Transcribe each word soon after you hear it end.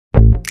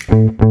Hey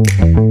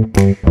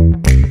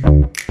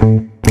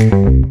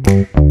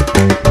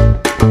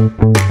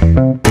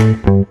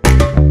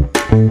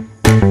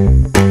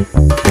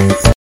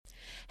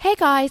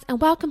guys, and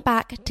welcome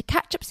back to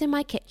Catch-Ups in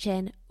My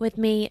Kitchen with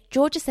me,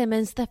 Georgia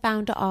Simmons, the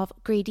founder of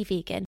Greedy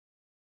Vegan.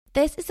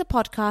 This is a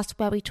podcast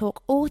where we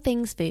talk all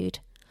things food,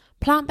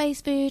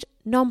 plant-based food,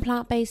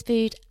 non-plant-based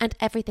food, and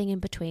everything in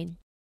between.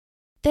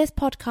 This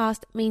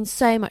podcast means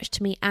so much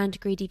to me and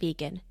Greedy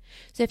Vegan,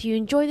 so if you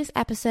enjoy this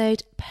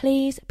episode,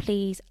 please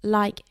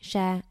like,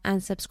 share,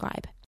 and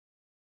subscribe.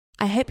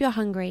 I hope you're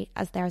hungry,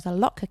 as there is a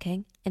lot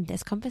cooking in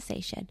this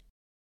conversation.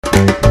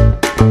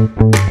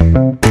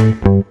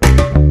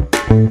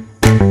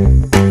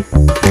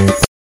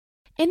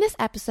 In this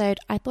episode,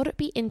 I thought it'd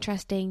be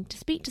interesting to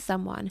speak to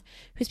someone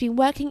who's been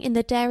working in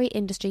the dairy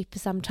industry for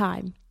some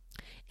time,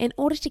 in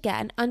order to get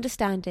an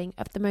understanding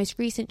of the most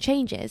recent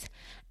changes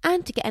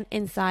and to get an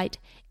insight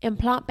in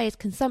plant-based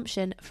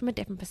consumption from a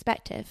different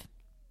perspective.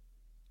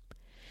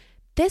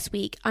 This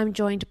week, I'm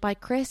joined by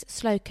Chris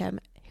Slocum,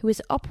 who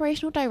is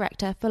Operational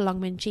Director for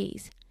Longman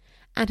Cheese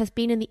and has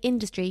been in the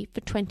industry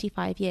for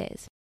 25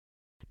 years.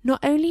 Not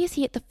only is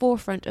he at the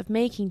forefront of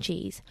making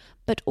cheese,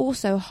 but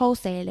also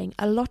wholesaling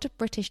a lot of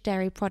British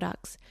dairy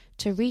products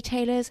to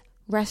retailers,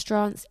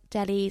 restaurants,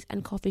 delis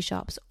and coffee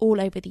shops all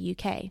over the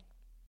UK.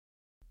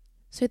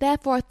 So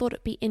therefore I thought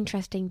it'd be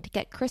interesting to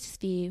get Chris's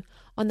view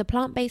on the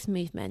plant-based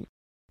movement,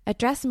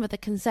 address some of the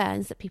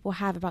concerns that people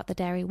have about the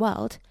dairy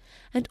world,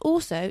 and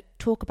also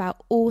talk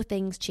about all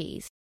things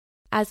cheese.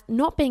 As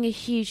not being a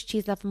huge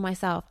cheese lover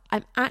myself,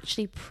 I'm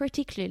actually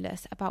pretty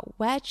clueless about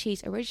where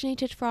cheese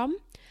originated from,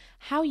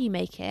 how you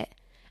make it,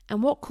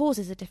 and what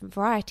causes the different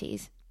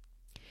varieties.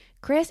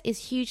 Chris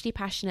is hugely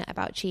passionate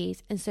about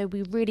cheese, and so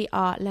we really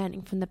are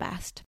learning from the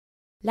best.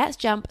 Let's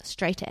jump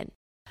straight in.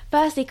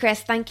 Firstly,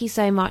 Chris, thank you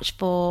so much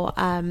for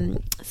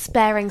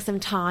sparing some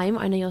time.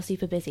 I know you're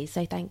super busy,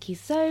 so thank you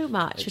so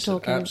much for talking.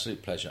 It's an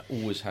absolute pleasure.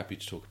 Always happy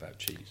to talk about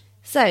cheese.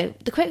 So,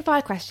 the quick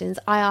fire questions,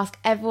 I ask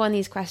everyone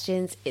these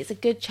questions. It's a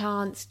good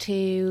chance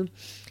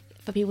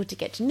for people to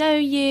get to know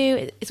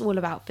you. It's all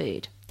about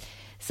food.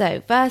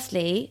 So,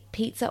 firstly,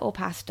 pizza or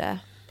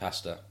pasta?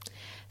 Pasta.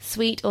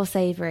 Sweet or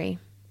savoury?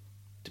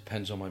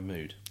 Depends on my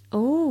mood.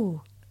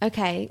 Oh,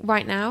 okay.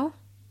 Right now?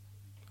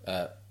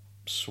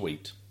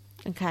 Sweet.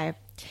 Okay.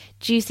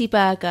 Juicy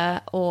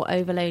burger or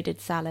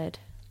overloaded salad?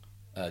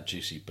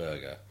 Juicy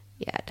burger.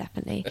 Yeah,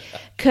 definitely.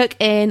 Cook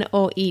in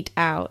or eat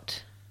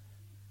out?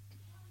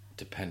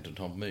 Dependent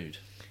on mood.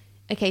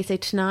 Okay, so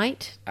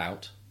tonight?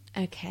 Out.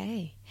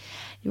 Okay.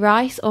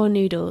 Rice or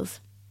noodles?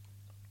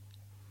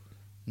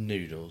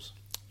 Noodles.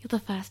 You're the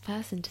first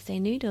person to say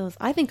noodles.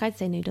 I think I'd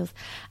say noodles.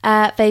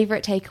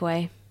 Favourite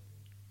takeaway?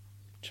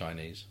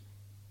 Chinese.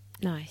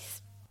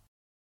 Nice.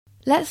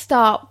 Let's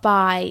start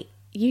by,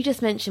 you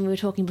just mentioned, we were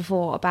talking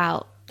before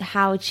about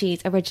how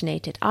cheese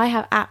originated. I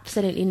have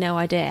absolutely no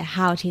idea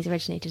how cheese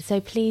originated. So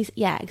please,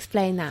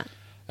 explain that.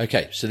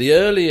 Okay, so the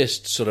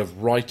earliest sort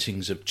of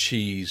writings of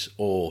cheese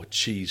or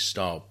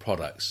cheese-style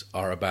products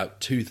are about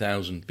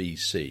 2000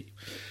 BC.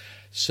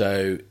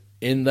 So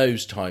in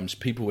those times,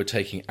 people were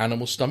taking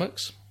animal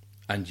stomachs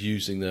and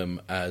using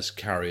them as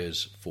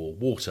carriers for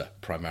water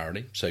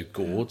primarily, so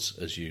gourds,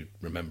 as you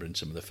remember in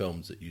some of the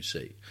films that you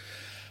see.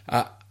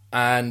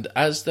 And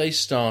as they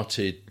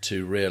started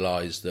to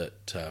realise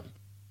that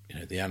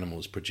the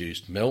animals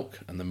produced milk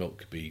and the milk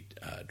could be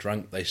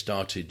drunk, they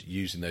started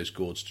using those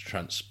gourds to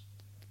transport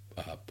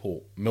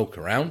milk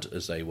around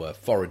as they were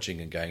foraging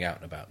and going out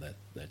and about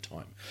their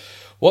time.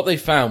 What they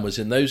found was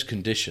in those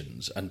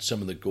conditions and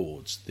some of the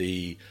gourds,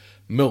 the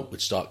milk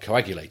would start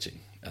coagulating,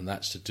 and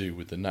that's to do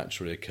with the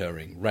naturally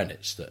occurring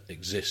rennets that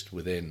exist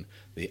within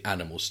the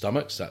animal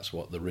stomachs. That's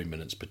what the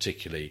ruminants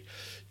particularly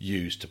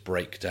use to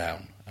break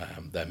down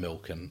their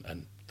milk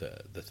and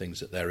the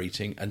things that they're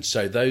eating. And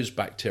so those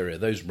bacteria,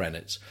 those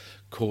rennets,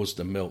 caused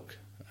the milk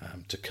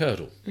to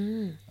curdle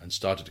and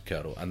started to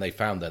curdle. And they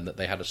found then that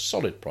they had a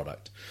solid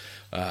product.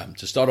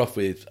 To start off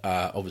with,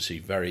 obviously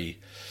very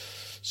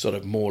sort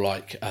of more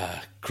like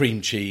cream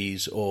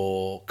cheese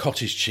or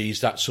cottage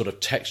cheese, that sort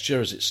of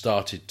texture as it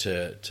started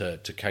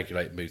to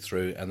coagulate and move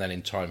through, and then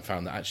in time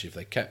found that actually if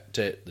they kept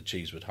it, the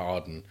cheese would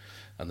harden,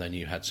 and then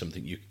you had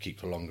something you could keep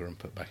for longer and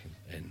put back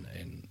in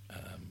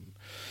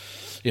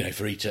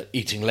for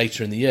eating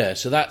later in the year.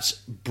 So that's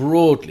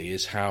broadly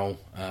is how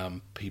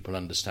people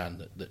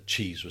understand that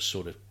cheese was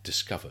sort of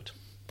discovered.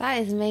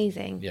 That is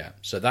amazing. Yeah,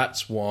 so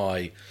that's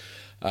why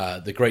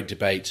the great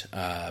debate,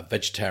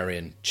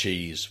 vegetarian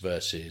cheese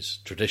versus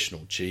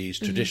traditional cheese.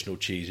 Mm-hmm. Traditional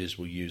cheeses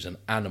will use an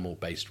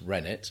animal-based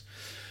rennet,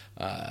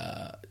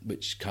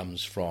 which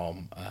comes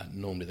from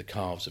normally the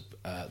calves of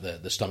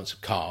the stomachs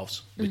of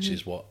calves, which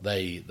is what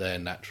they're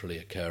naturally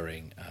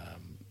occurring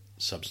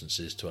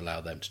substances to allow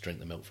them to drink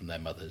the milk from their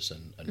mothers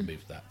and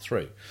move that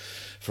through.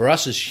 For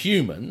us as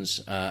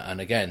humans,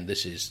 and again,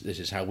 this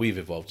is how we've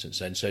evolved since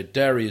then. So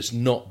dairy has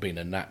not been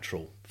a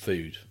natural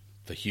food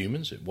for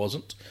humans. It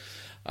wasn't.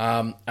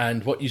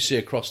 And what you see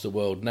across the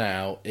world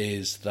now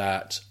is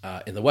that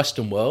in the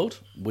Western world,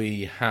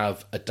 we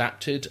have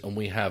adapted and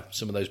we have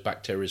some of those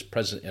bacteria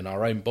present in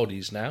our own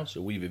bodies now.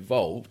 So we've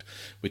evolved,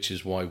 which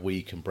is why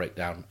we can break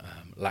down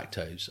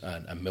lactose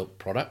and milk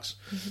products.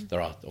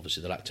 There are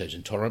obviously the lactose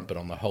intolerant, but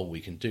on the whole, we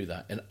can do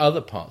that. In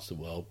other parts of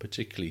the world,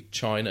 particularly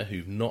China,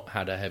 who've not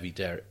had a heavy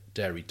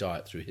dairy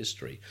diet through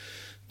history,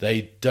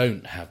 they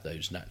don't have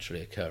those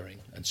naturally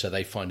occurring, and so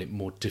they find it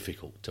more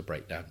difficult to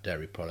break down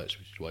dairy products,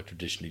 which is why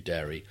traditionally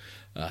dairy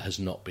has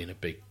not been a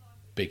big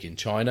in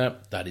China.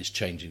 That is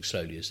changing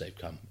slowly as they've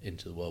come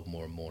into the world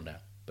more and more now.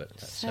 But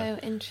that's so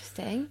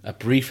interesting. A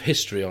brief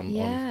history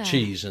on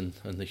cheese and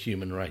the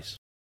human race.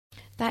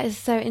 That is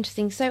so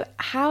interesting. So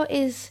how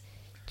is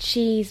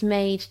cheese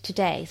made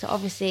today? So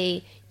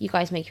obviously you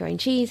guys make your own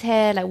cheese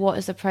here. Like, what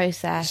is the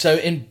process? So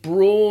in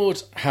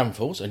broad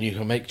handfuls, and you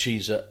can make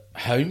cheese at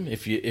home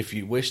if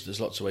you wish.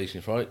 There's lots of ways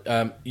you can fry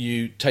it.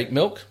 You take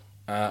milk,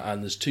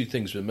 and there's two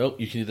things with milk.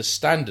 You can either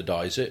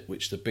standardise it,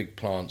 which the big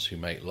plants who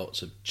make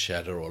lots of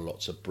cheddar or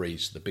lots of brie,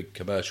 so the big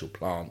commercial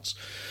plants,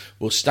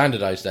 will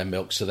standardise their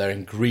milk so their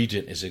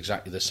ingredient is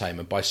exactly the same.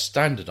 And by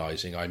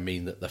standardising, I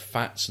mean that the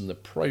fats and the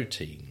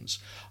proteins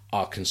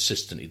are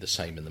consistently the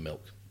same in the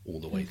milk all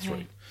the way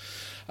through,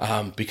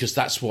 because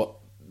that's what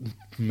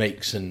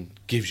makes and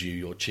gives you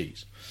your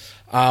cheese.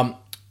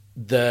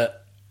 The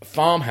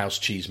farmhouse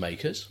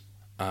cheesemakers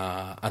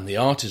and the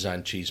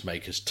artisan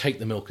cheesemakers take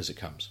the milk as it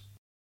comes.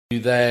 You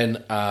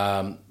then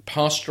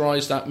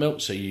pasteurise that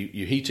milk, so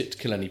you heat it to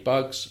kill any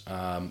bugs,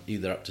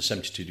 either up to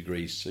 72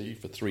 degrees C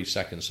for 3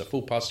 seconds, so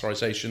full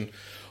pasteurisation,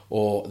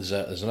 or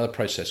there's another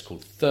process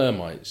called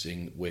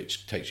thermising,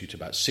 which takes you to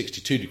about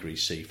 62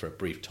 degrees C for a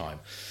brief time.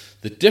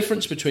 The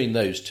difference between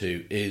those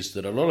two is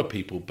that a lot of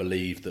people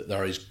believe that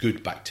there is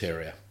good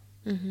bacteria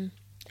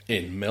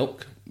in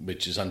milk,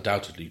 which is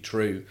undoubtedly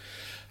true.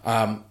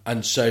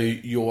 And so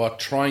you are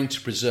trying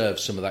to preserve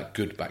some of that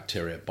good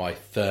bacteria by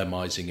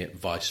thermising it,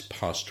 vice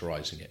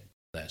pasteurising it.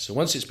 There. So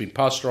once it's been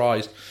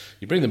pasteurised,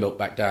 you bring the milk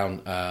back down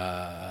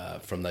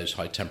from those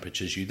high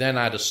temperatures. You then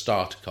add a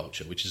starter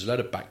culture, which is a load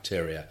of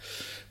bacteria,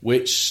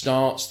 which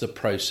starts the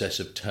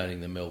process of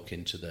turning the milk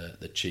into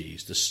the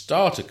cheese. The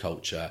starter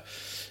culture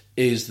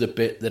is the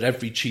bit that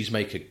every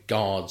cheesemaker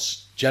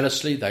guards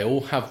jealously. They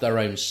all have their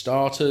own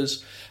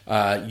starters.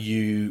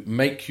 You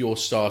make your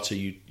starter,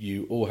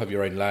 you all have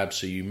your own labs,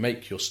 so you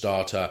make your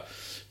starter.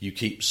 You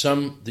keep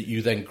some that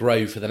you then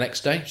grow for the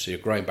next day, so you're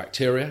growing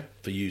bacteria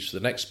for use for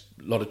the next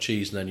lot of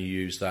cheese, and then you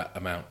use that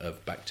amount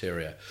of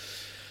bacteria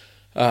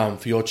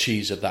for your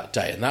cheese of that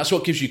day. And that's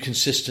what gives you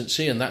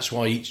consistency, and that's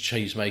why each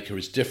cheesemaker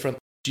is different.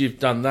 You've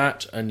done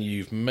that, and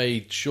you've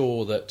made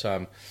sure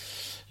that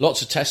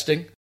lots of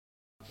testing.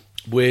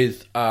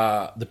 With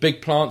the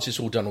big plants, it's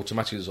all done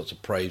automatically. There's lots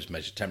of probes,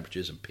 measure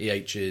temperatures and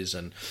pHs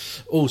and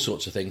all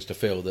sorts of things to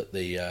feel that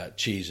the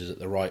cheese is at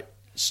the right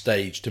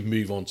stage to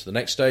move on to the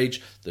next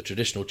stage. The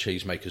traditional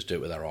cheesemakers do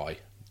it with their eye.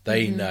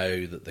 They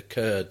know that the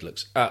curd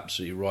looks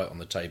absolutely right on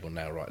the table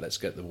now. Right, let's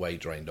get the whey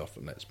drained off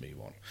and let's move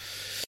on.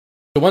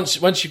 So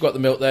once you've got the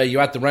milk there, you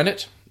add the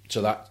rennet,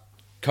 so that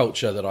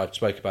culture that I've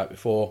spoke about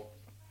before.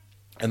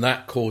 And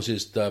that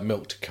causes the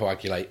milk to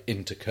coagulate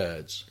into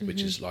curds,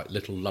 which is like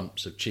little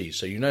lumps of cheese.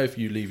 So you know if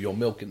you leave your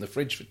milk in the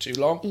fridge for too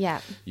long,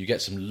 you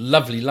get some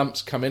lovely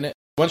lumps come in it.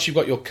 Once you've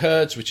got your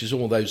curds, which is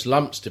all those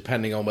lumps,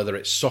 depending on whether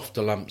it's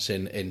softer lumps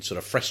in sort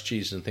of fresh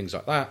cheese and things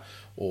like that,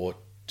 or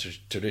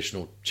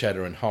traditional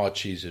cheddar and hard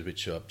cheeses,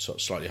 which are sort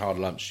of slightly harder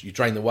lumps, you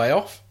drain the whey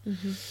off.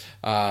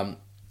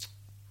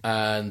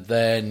 And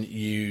then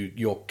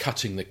you're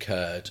cutting the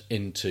curd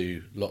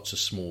into lots of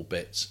small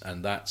bits,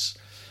 and that's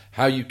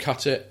how you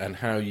cut it and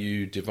how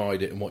you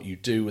divide it and what you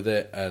do with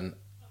it and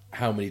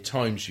how many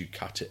times you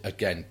cut it,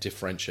 again,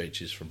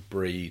 differentiates from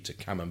brie to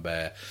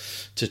camembert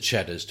to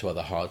cheddars to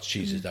other hard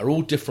cheeses. They're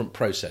all different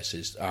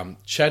processes.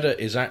 Cheddar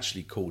is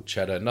actually called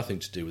cheddar, nothing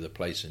to do with a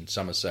place in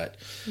Somerset.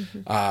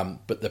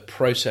 But the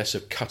process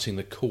of cutting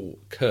the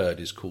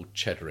curd is called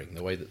cheddaring.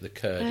 The way that the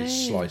curd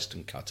is sliced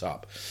and cut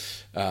up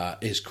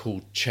is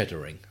called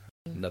cheddaring.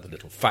 Another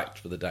little fact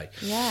for the day.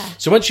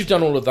 So once you've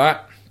done all of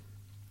that,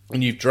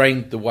 and you've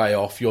drained the whey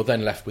off, you're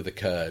then left with the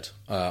curd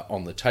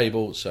on the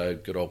table. So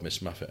good old Miss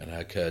Muffet and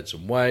her curds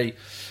and whey.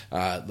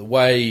 The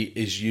whey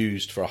is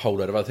used for a whole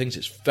load of other things.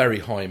 It's very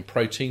high in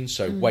protein,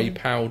 so whey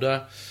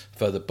powder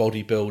for the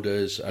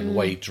bodybuilders and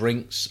whey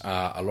drinks.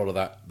 A lot of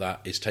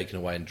that is taken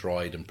away and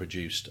dried and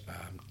produced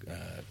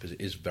because it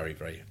is very,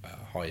 very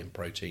high in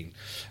protein.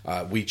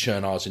 We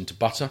churn ours into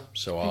butter.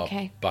 So our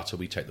butter,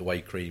 we take the whey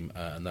cream,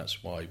 and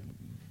that's why...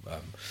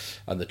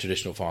 and the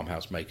traditional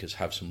farmhouse makers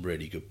have some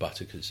really good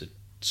butter because it's a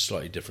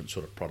slightly different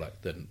sort of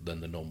product than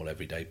the normal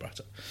everyday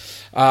butter.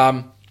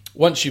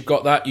 Once you've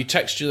got that, you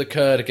texture the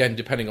curd, again,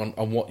 depending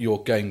on what you're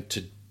going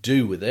to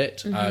do with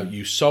it.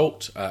 You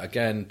salt,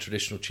 again,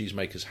 traditional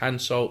cheesemakers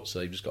hand salt,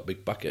 so you've just got a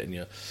big bucket and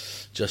you're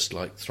just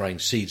like throwing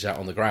seeds out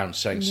on the ground,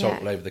 saying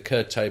salt all over the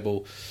curd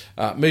table,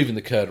 moving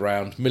the curd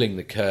around, milling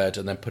the curd,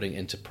 and then putting it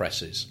into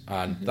presses.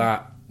 And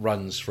that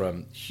runs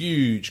from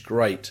huge,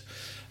 great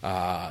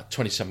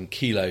 27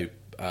 kilo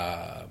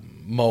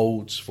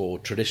moulds for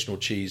traditional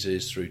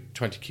cheeses through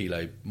 20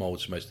 kilo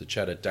moulds for most of the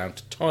cheddar, down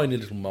to tiny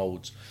little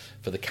moulds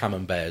for the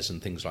camemberts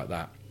and things like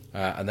that.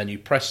 And then you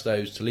press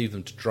those to leave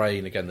them to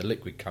drain. Again, the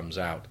liquid comes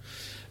out.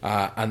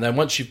 And then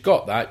once you've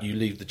got that, you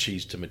leave the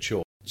cheese to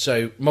mature.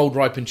 So mould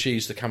ripened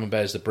cheese, the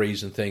camemberts, the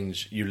bries and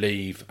things, you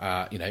leave,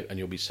 and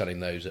you'll be selling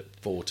those at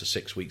 4 to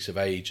 6 weeks of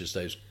age as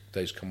those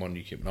come on.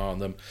 You keep an eye on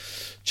them.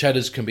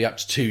 Cheddars can be up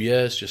to 2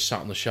 years, just sat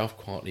on the shelf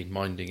quietly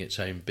minding its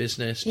own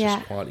business,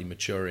 just quietly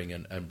maturing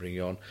and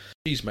bringing on.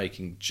 Cheese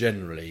making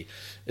generally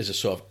is a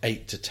sort of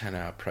 8 to 10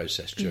 hour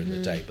process during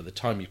the day. By the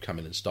time you've come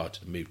in and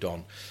started and moved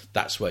on,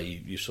 that's where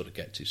you sort of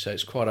get to. So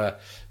it's quite a...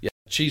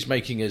 Cheese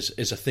making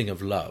is a thing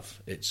of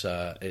love. It's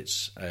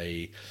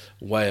a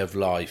way of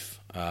life.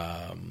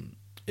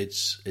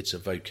 It's a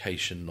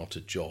vocation, not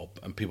a job,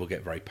 and people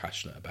get very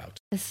passionate about it.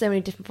 There's so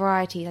many different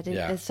varieties.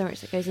 There's so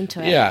much that goes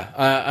into it. Yeah,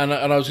 and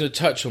I was going to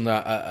touch on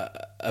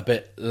that a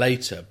bit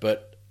later,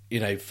 but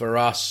for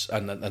us,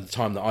 and the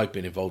time that I've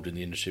been involved in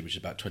the industry, which is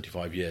about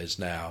 25 years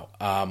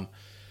now,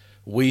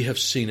 we have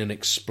seen an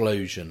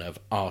explosion of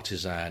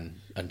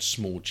artisan and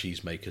small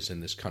cheesemakers in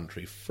this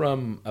country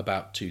from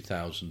about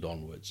 2000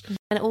 onwards.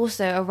 And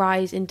also a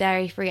rise in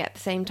dairy-free at the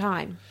same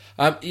time.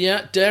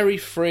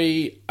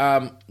 Dairy-free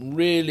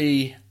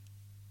really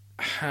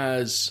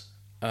has...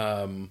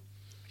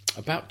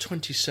 about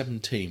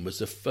 2017 was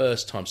the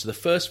first time. So the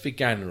first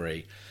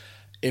veganuary,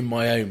 in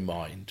my own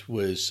mind,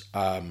 was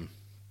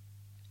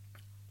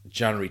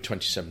January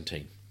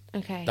 2017.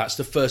 Okay. That's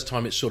the first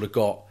time it sort of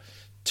got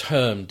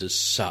termed as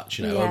such,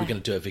 we're going to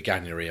do a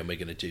veganuary and we're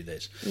going to do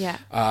this. Yeah.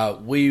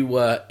 We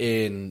were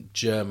in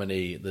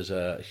Germany. There's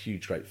a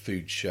huge, great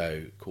food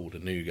show called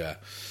Anuga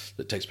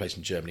that takes place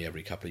in Germany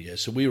every couple of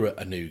years. So we were at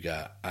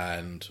Anuga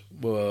and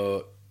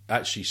were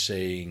actually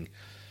seeing,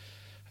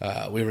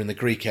 we were in the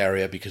Greek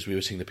area because we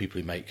were seeing the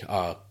people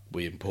who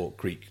we import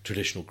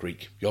traditional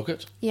Greek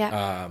yogurt.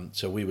 Yeah.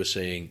 So we were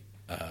seeing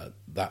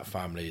that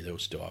family. They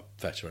also do our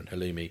feta and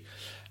halloumi.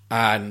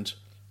 And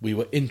we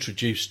were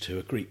introduced to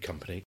a Greek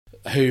company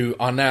who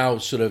are now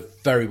sort of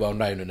very well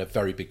known in a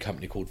very big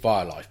company called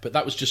Violife. But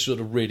that was just sort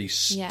of really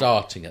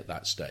starting at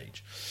that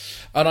stage.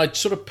 And I'd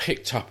sort of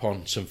picked up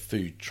on some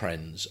food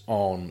trends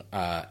on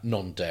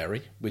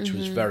non-dairy, which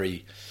was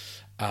very,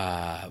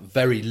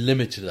 very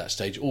limited at that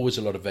stage. Always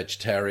a lot of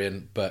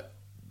vegetarian, but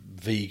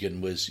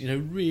vegan was,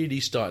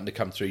 really starting to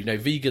come through.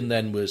 Vegan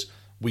then was...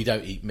 we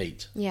don't eat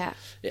meat. Yeah.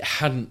 It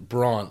hadn't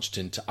branched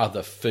into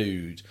other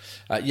food.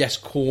 Yes,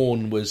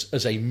 corn was,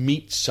 as a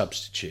meat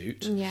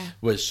substitute,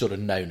 was sort of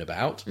known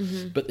about.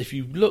 Mm-hmm. But if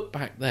you look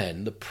back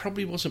then, there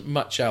probably wasn't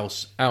much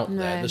else out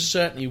there. There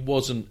certainly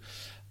wasn't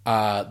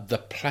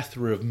the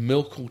plethora of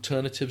milk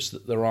alternatives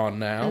that there are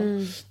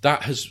now.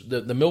 That has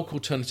the milk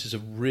alternatives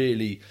have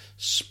really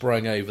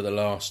sprung over the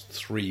last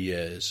 3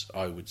 years,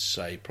 I would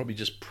say, probably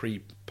just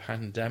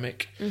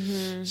pre-pandemic.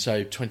 Mm-hmm.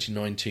 So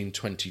 2019,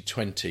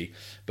 2020.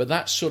 But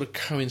that sort of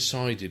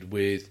coincided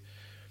with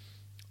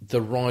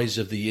the rise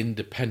of the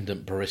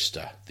independent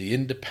barista, the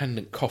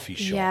independent coffee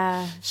shop.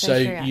 Yeah,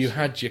 so true, you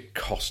had your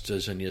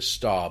Costas and your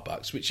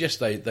Starbucks, which, yes,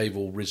 they've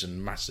all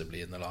risen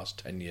massively in the last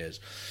 10 years.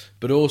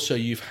 But also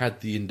you've had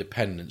the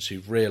independents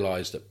who've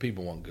realised that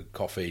people want good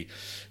coffee.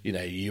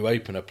 You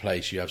open a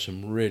place, you have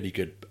some really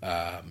good,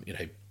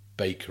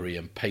 bakery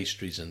and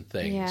pastries and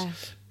things. Yeah.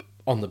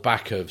 On the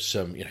back of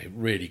some,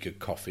 really good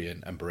coffee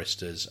and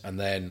baristas. And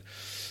then,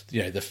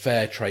 the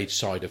fair trade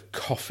side of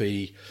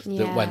coffee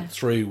that went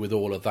through with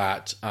all of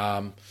that.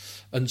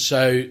 And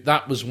so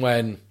that was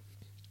when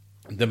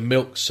the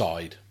milk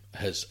side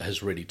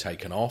has really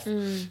taken off.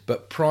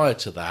 But prior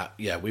to that,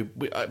 we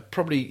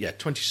probably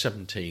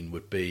 2017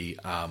 would be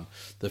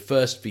the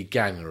first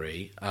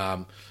veganuary.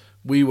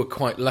 We were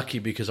quite lucky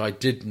because I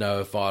did know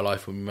of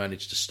Violife when we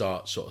managed to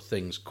start sort of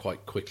things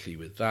quite quickly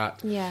with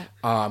that. Yeah.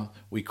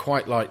 We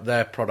quite liked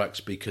their products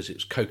because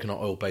it's coconut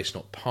oil based,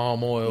 not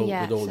palm oil,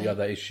 with all the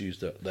other issues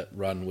that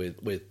run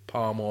with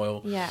palm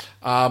oil. Yeah.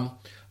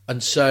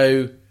 And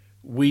so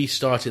we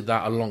started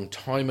that a long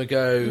time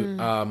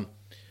ago.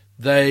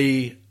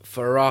 They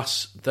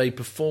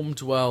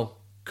performed well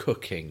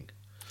cooking.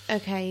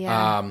 Okay,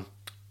 yeah.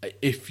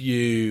 If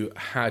you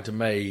had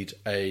made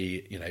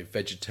a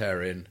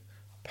vegetarian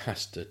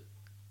pasta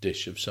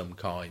dish of some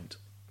kind,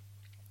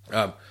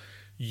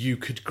 you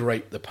could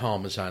grate the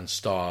Parmesan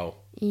style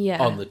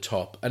on the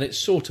top, and it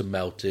sort of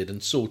melted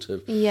and sort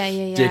of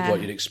did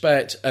what you'd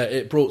expect.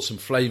 It brought some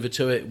flavour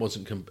to it. It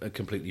wasn't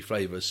completely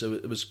flavourless, so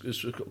it was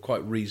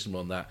quite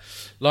reasonable on that.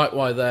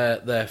 Likewise,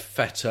 their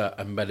feta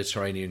and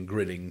Mediterranean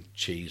grilling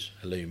cheese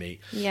halloumi.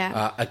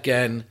 Yeah.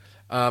 Again,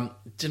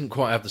 didn't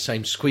quite have the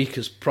same squeak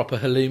as proper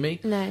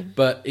halloumi. No.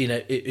 But,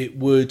 it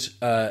would,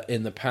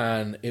 in the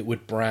pan, it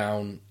would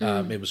brown.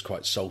 It was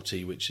quite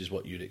salty, which is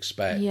what you'd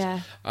expect.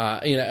 Yeah.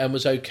 And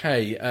was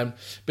okay.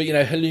 But,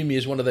 halloumi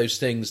is one of those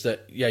things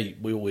that,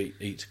 we all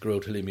eat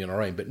grilled halloumi on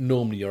our own, but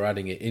normally you're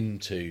adding it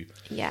into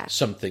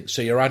something.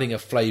 So you're adding a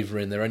flavour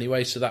in there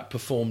anyway, so that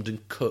performed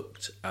and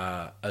cooked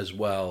as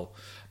well.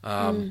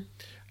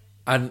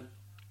 And...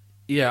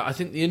 Yeah, I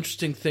think the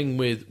interesting thing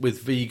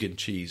with vegan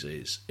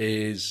cheeses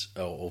is,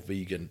 or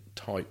vegan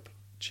type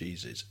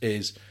cheeses,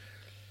 is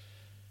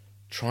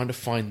trying to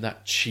find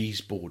that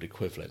cheese board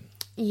equivalent.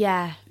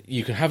 Yeah.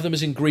 You can have them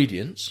as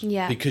ingredients,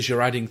 Yeah, because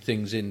you're adding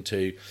things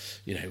into,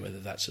 whether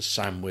that's a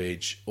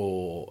sandwich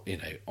or,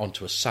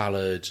 onto a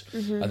salad,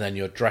 and then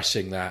you're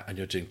dressing that and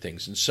you're doing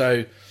things. And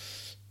so,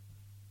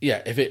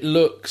 yeah, if it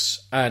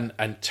looks and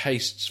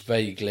tastes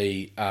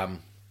vaguely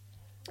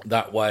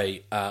that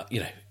way,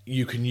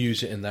 you can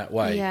use it in that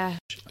way. Yeah.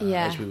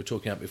 As we were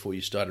talking about before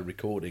you started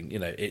recording,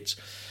 it's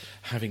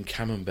having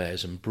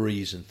camemberts and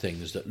bries and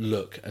things that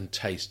look and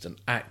taste and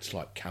act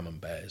like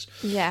camemberts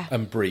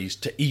and bries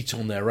to eat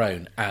on their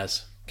own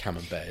as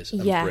camemberts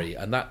and brie.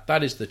 And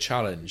that is the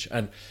challenge.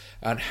 And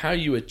how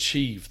you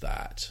achieve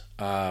that,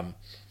 I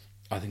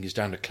think, is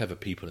down to clever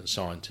people and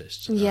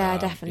scientists. Yeah,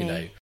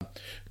 definitely.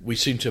 We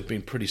seem to have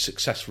been pretty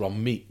successful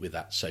on meat with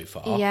that so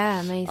far.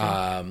 Yeah,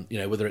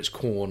 amazing. Whether it's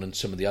corn and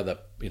some of the other,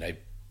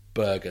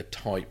 burger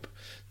type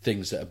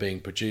things that are being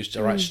produced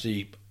are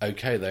actually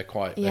okay. They're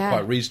quite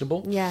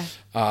reasonable. Yeah.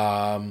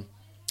 And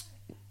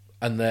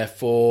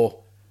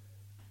therefore,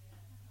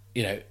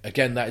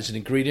 again, that is an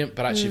ingredient.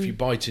 But actually, if you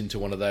bite into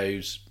one of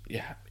those,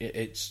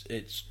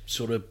 it's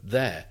sort of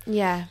there.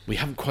 Yeah. We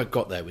haven't quite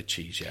got there with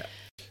cheese yet.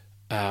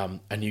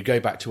 And you go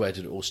back to where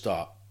did it all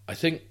start? I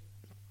think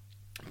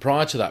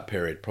prior to that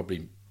period,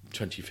 probably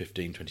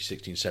 2015,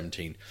 2016,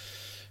 17,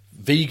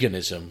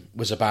 veganism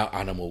was about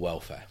animal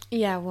welfare.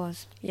 Yeah, it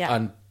was. Yeah.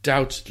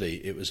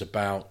 Undoubtedly, it was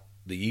about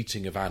the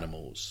eating of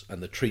animals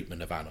and the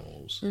treatment of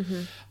animals.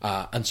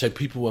 And so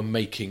people were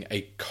making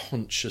a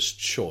conscious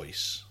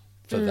choice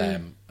for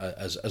them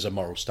as a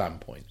moral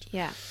standpoint.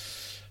 Yeah.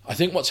 I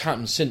think what's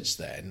happened since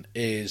then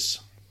is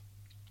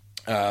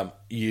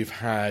you've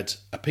had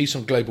a piece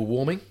on global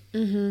warming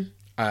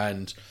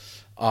and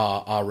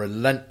our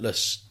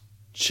relentless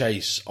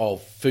chase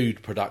of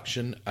food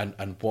production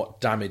and what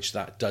damage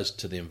that does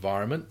to the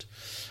environment.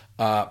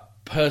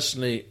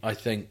 Personally, I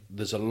think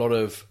there's a lot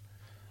of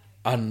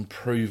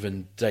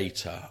unproven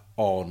data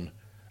on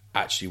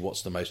actually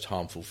what's the most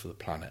harmful for the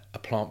planet, a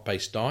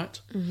plant-based diet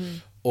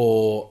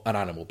or an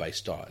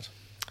animal-based diet.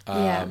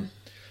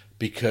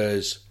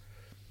 Because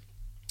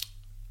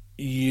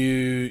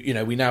we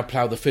now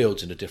plough the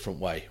fields in a different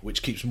way,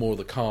 which keeps more of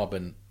the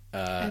carbon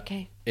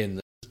in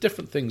the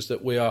different things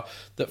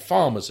that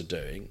farmers are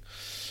doing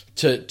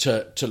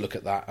to look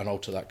at that and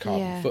alter that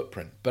carbon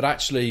footprint. But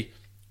actually,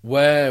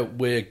 where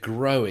we're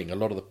growing a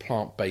lot of the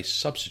plant-based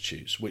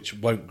substitutes, which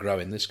won't grow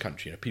in this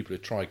country, people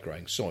have tried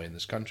growing soy in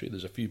this country.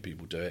 There's a few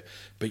people do it,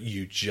 but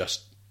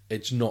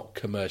it's not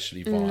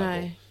commercially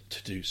viable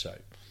to do so.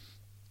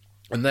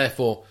 And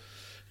therefore,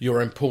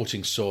 you're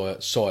importing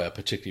soya,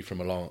 particularly from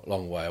a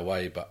long way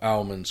away, but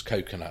almonds,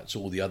 coconuts,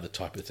 all the other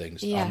type of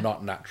things are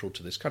not natural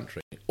to this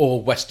country,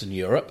 or Western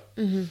Europe,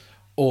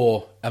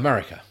 or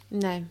America.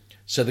 No.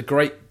 So the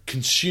great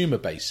consumer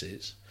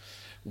bases,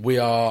 we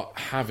are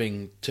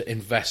having to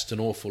invest an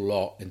awful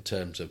lot in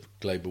terms of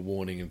global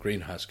warming and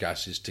greenhouse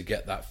gases to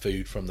get that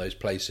food from those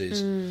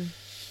places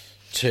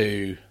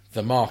to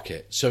the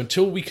market. So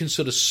until we can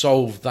sort of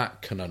solve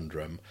that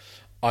conundrum,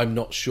 I'm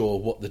not sure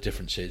what the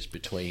difference is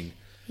between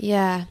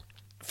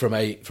from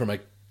a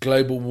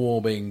global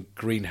warming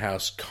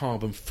greenhouse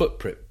carbon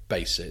footprint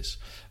basis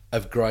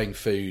of growing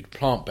food,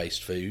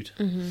 plant-based food,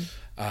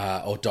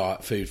 or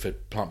diet food for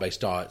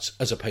plant-based diets,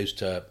 as opposed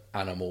to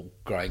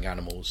growing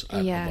animals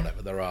and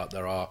whatever.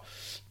 There are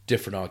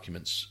different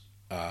arguments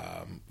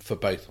for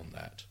both on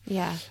that.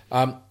 Yeah.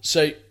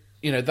 So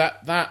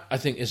that I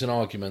think is an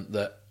argument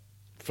that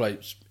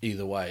floats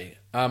either way.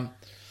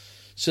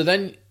 So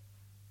then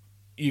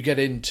you get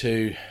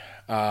into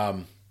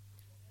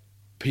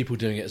people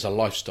doing it as a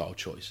lifestyle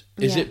choice.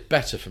 Is it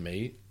better for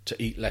me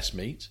to eat less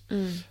meat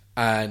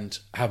and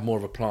have more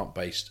of a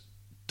plant-based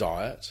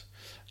diet?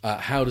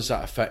 How does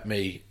that affect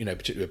me,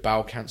 particularly with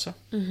bowel cancer?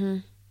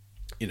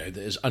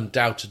 There's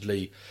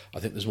undoubtedly, I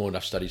think there's more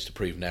enough studies to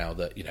prove now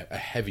that, a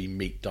heavy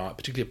meat diet,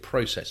 particularly a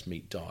processed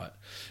meat diet,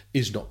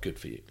 is not good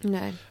for you.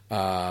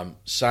 No.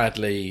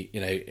 Sadly,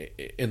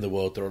 in the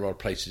world, there are a lot of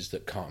places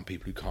that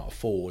people who can't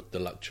afford the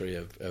luxury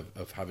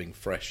of having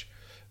fresh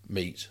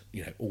meat,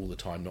 all the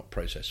time, not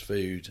processed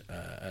food,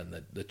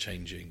 and the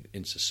changing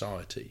in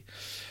society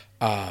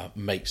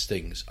makes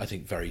things, I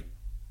think, very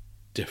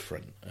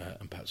different,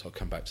 and perhaps I'll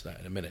come back to that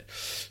in a minute.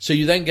 So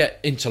you then get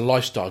into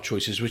lifestyle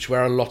choices, which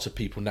where a lot of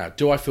people now,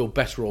 do I feel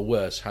better or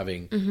worse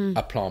having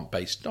a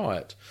plant-based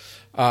diet?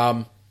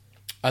 And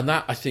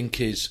that, I think,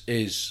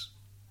 is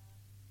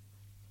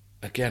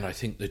again, I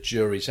think the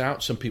jury's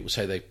out. Some people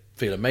say they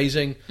feel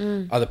amazing.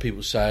 Other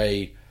people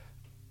say,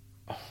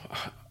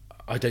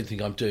 I don't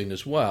think I'm doing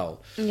as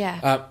well.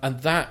 And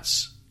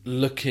that's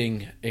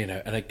looking,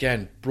 and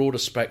again, broader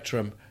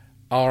spectrum.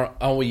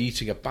 Are we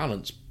eating a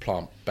balanced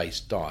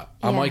plant-based diet?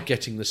 Am I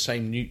getting the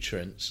same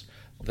nutrients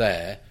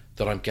there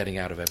that I'm getting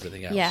out of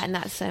everything else? Yeah, and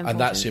that's so important. And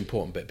that's the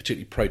important bit,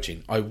 particularly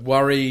protein. I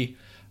worry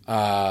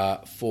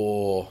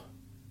for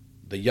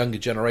the younger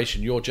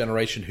generation, your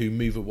generation, who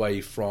move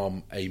away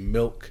from a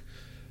milk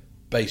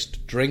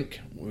based drink.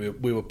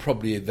 We were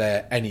probably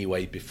there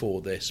anyway before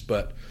this,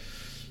 but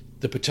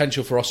the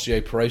potential for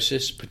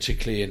osteoporosis,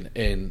 particularly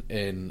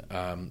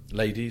in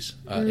ladies,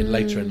 in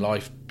later in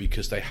life,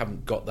 because they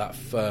haven't got that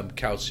firm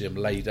calcium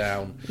lay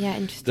down. Yeah,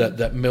 interesting.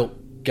 That milk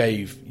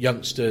gave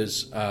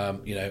youngsters.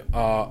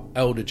 Our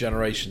elder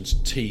generation's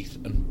teeth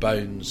and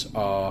bones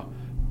are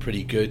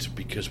pretty good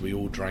because we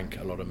all drank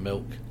a lot of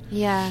milk.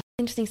 Yeah,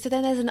 interesting. So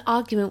then there's an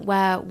argument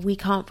where we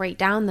can't break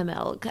down the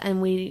milk,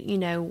 and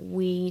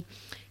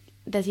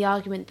there's the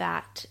argument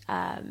that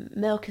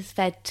milk is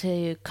fed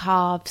to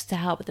calves to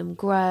help them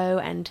grow,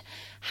 and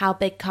how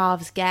big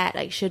calves get.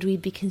 Like, should we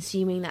be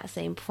consuming that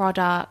same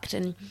product?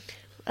 And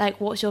like,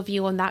 what's your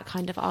view on that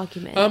kind of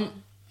argument? No,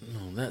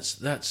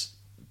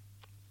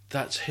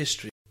 that's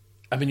history.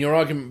 I mean, your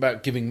argument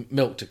about giving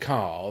milk to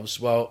calves.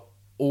 Well,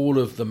 all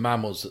of the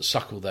mammals that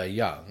suckle their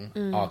young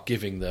are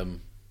giving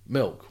them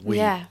milk. We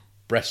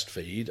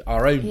breastfeed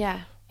our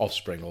own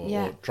offspring,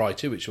 or try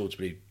to, which ought to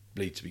be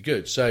believed to be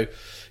good. So,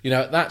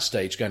 at that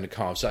stage, going to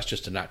calves, that's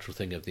just a natural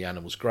thing of the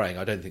animals growing.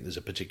 I don't think there's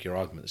a particular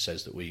argument that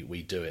says that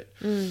we do it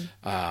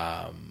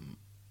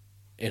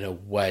in a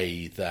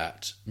way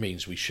that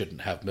means we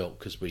shouldn't have milk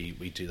because we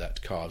do that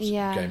to calves.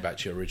 Going back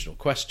to your original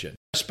question,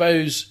 I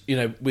suppose,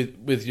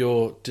 with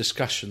your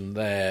discussion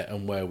there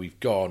and where we've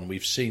gone,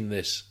 we've seen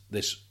this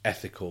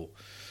ethical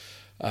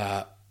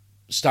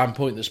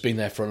standpoint that's been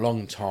there for a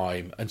long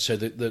time, and so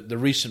the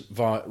recent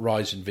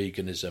rise in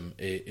veganism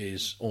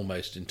is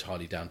almost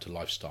entirely down to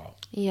lifestyle,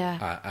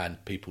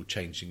 and people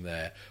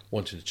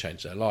wanting to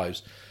change their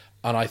lives.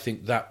 And I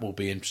think that will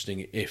be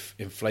interesting if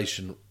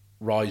inflation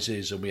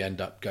rises and we end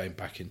up going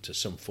back into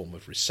some form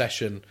of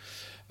recession,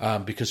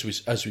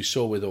 because as we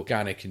saw with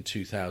organic in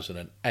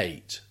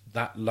 2008,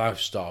 that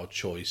lifestyle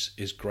choice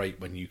is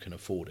great when you can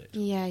afford it.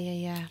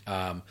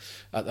 At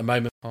the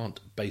moment,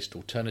 plant-based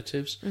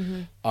alternatives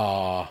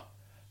are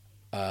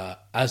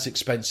as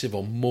expensive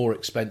or more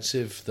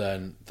expensive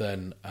than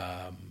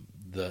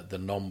the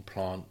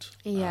non-plant,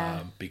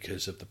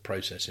 because of the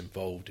process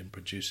involved in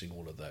producing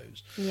all of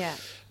those.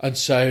 And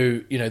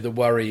so the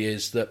worry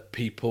is that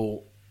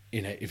people,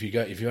 if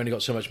you only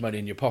got so much money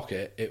in your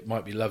pocket, it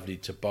might be lovely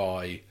to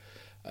buy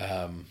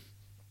 1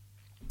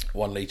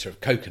 litre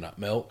of coconut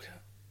milk,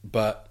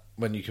 but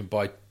when you can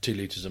buy 2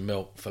 litres of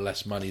milk for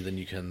less money than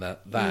you can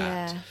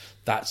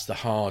that's the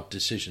hard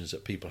decisions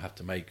that people have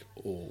to make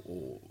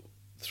or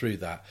through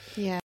that.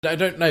 I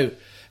don't know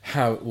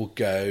how it will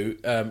go.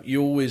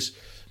 You always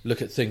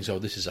look at things,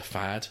 this is a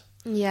fad,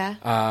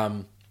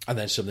 and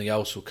then something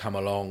else will come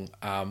along,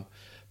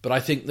 but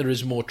I think there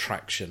is more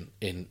traction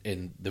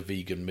in the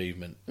vegan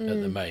movement at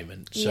the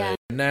moment. So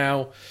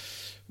now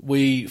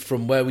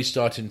from where we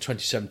started in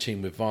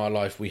 2017 with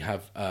ViaLife, we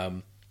have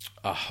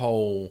a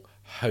whole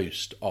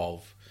host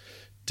of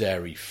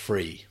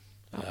dairy-free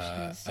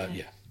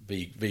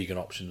vegan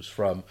options,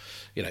 from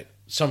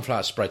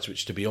sunflower spreads,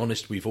 which, to be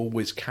honest, we've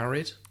always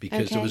carried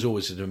because there was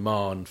always a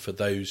demand for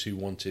those who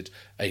wanted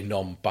a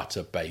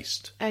non-butter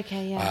based. And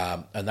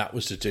that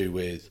was to do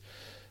with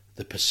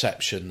the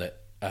perception that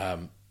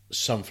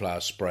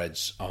sunflower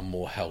spreads are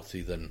more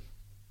healthy than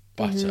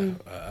butter,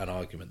 an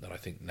argument that I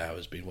think now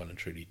has been well and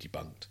truly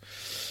debunked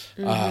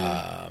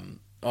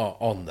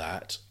on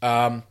that.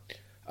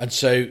 And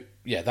so,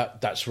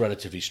 that's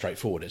relatively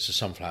straightforward. It's a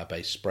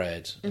sunflower-based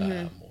spread.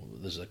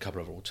 There's a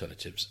couple of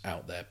alternatives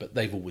out there, but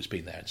they've always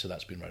been there, and so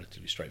that's been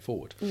relatively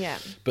straightforward.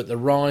 But the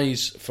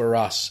rise for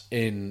us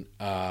in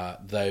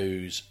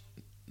those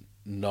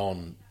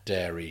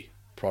non-dairy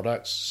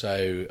products,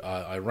 so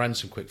I ran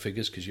some quick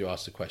figures because you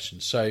asked the question.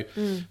 So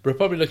we're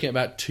probably looking at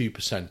about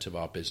 2% of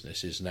our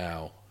business is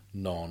now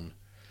non-dairy.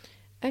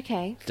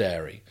 Do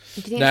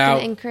you think it's going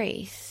to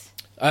increase?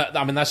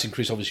 That's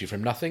increased obviously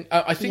from nothing.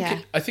 I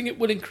think it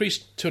will increase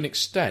to an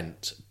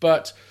extent,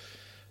 but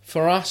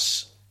for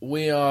us,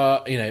 we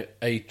are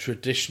a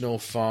traditional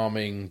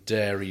farming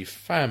dairy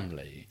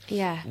family.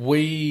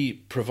 We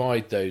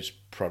provide those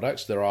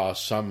products. There are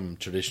some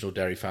traditional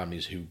dairy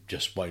families who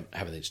just won't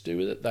have anything to do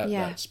with it.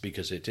 That's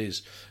because it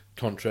is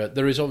contra.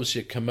 There is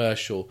obviously a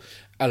commercial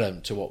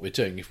element to what we're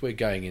doing. If we're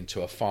going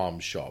into a farm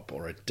shop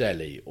or a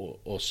deli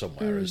or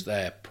somewhere as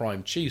their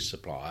prime cheese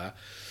supplier,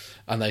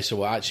 and they say,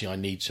 well, actually, I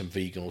need some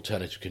vegan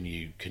alternative. Can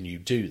you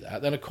do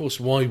that? Then, of course,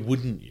 why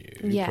wouldn't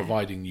you?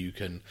 Providing you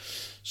can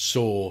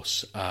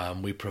source,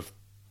 we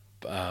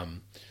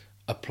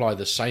apply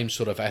the same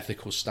sort of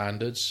ethical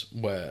standards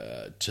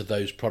to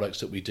those products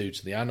that we do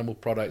to the animal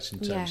products, in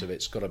terms of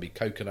it's got to be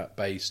coconut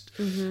based,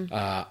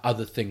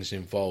 other things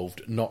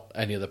involved, not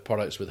any of the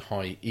products with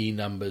high E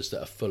numbers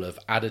that are full of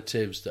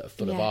additives, that are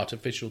full of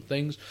artificial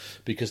things,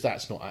 because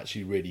that's not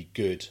actually really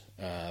good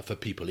for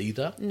people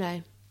either.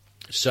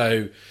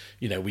 So,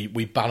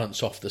 we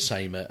balance off the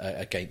same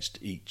against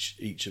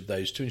each of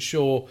those to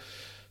ensure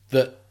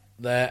that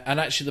and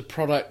actually the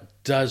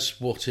product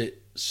does what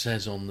it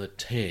says on the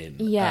tin,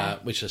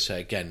 which I say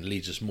again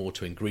leads us more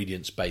to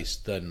ingredients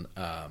based than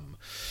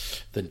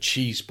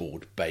cheese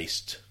board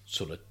based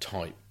sort of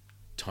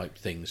type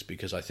things,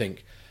 because I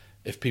think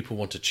if people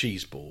want a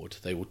cheese board,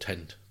 they want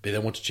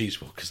a cheese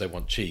board because they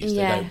want cheese.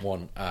 Yeah. They don't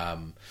want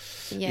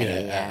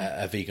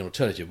a vegan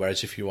alternative.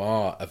 Whereas if you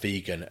are a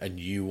vegan and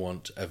you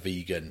want a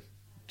vegan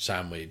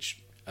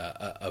sandwich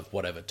of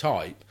whatever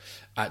type,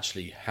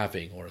 actually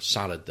having or a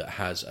salad that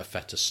has a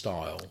feta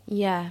style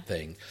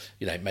thing,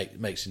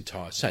 makes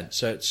entire sense.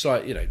 So it's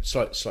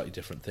slightly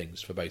different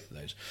things for both of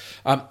those.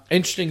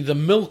 Interesting, the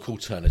milk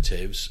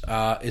alternatives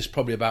is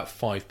probably about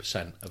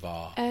 5% of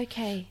our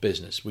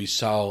business. We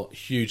sell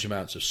huge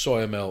amounts of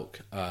soya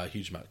milk,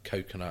 huge amount of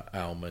coconut,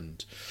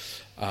 almond,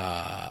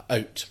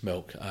 oat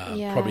milk.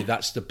 Probably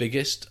that's the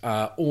biggest.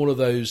 All of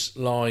those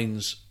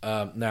lines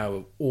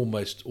now,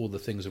 almost all the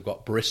things have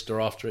got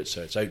barista after it.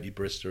 So it's Oatly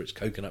barista, it's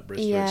coconut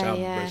barista, it's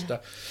almond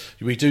barista.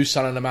 We do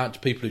sell an amount to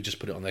people who just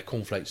put it on their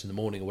cornflakes in the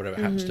morning or whatever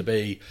it happens to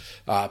be.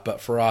 But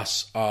for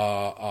us,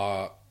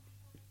 our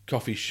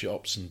coffee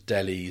shops and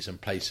delis and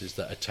places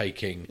that are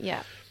taking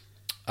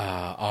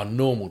our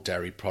normal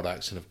dairy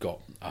products and have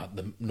got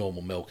the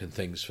normal milk and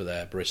things for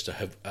their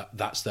barista,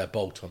 that's their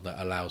bolt-on that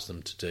allows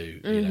them to do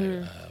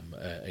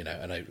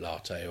an oat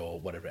latte or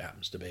whatever it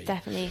happens to be.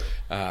 Definitely.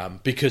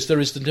 Because there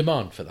is the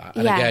demand for that.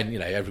 And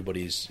again,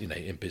 everybody's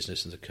in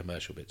business and the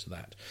commercial bits of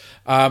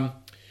that.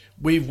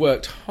 We've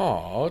worked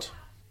hard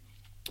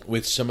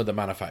with some of the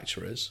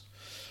manufacturers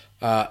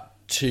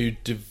to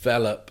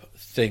develop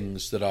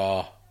things that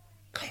are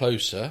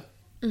closer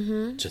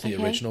to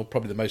the original.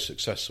 Probably the most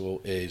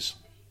successful is,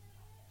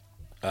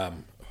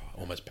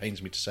 almost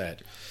pains me to say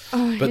it,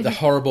 but the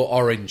horrible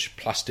orange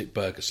plastic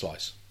burger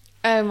slice.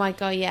 Oh my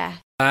God, yeah.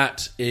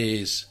 That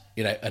is,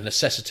 a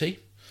necessity.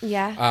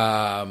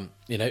 Yeah.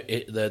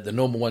 The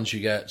normal ones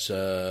you get,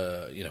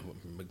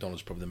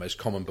 McDonald's is probably the most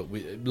common, but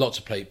lots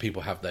of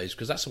people have those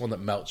because that's the one that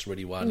melts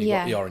really well and you've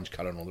got the orange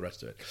colour and all the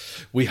rest of it.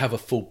 We have a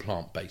full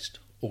plant-based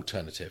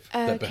alternative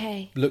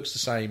that looks the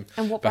same,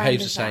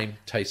 behaves the same,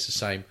 tastes the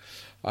same,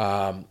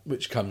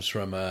 which comes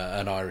from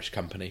an Irish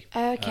company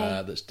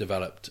that's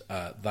developed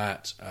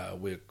that.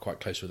 We're quite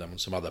close with them on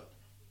some other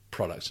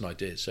products and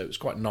ideas, so it was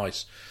quite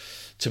nice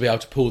to be able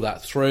to pull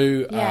that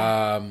through.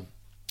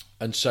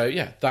 And so,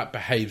 that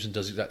behaves and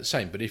does exactly the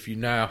same. But if you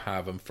now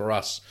have, and for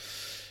us,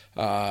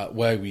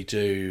 where we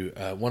do,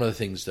 one of the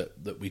things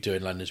that we do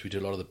in London is we do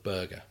a lot of the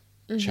burger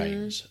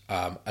chains.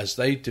 As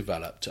they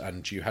developed,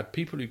 and you had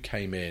people who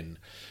came in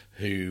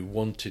who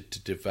wanted to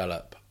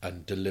develop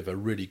and deliver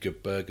really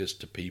good burgers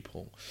to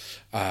people,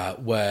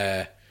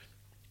 where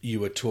you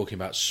were talking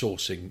about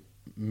sourcing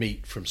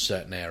meat from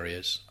certain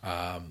areas,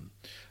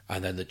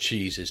 and then the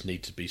cheeses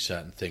need to be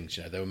certain things.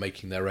 They were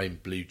making their own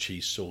blue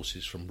cheese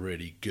sauces from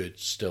really good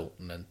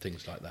Stilton and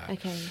things like that.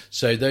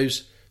 So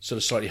those sort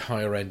of slightly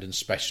higher end and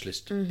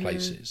specialist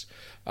places.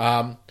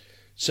 But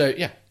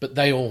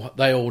they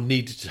all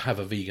needed to have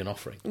a vegan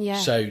offering.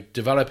 So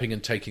developing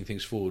and taking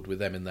things forward with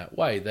them in that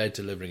way, they're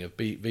delivering a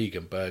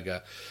vegan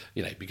burger,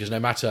 because no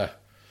matter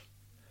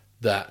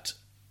that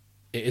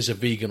it is a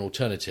vegan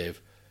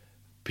alternative,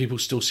 people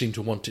still seem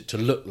to want it to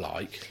look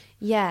like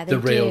the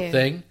real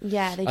thing.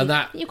 Yeah, they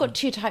do. You've got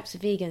two types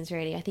of vegans,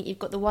 really. I think you've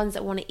got the ones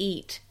that want to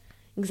eat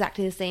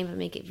exactly the same but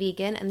make it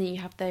vegan, and then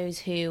you have those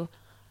who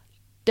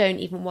don't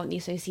even want the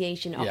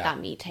association of that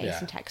meat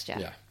taste and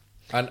texture.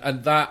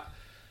 And that,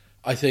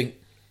 I think,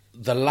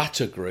 the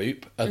latter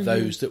group are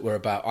those that were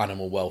about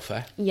animal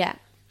welfare.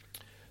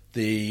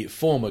 The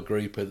former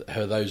group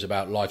are those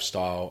about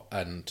lifestyle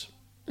and...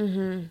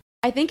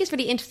 I think it's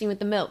really interesting with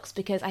the milks,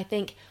 because I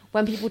think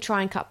when people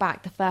try and cut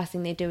back, the first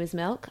thing they do is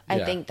milk.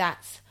 I think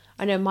that's...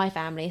 I know my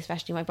family,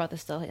 especially my brother,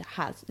 still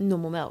has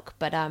normal milk,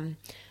 but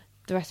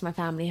the rest of my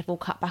family have all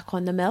cut back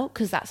on the milk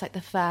because that's like the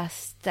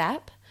first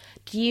step.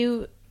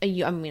 I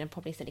mean,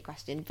 probably a silly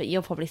question, but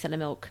you're probably still a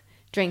milk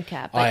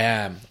drinker. But I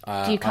am.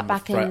 Do you cut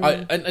back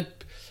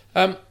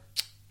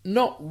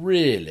not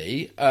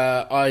really.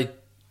 I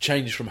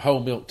changed from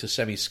whole milk to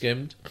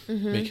semi-skimmed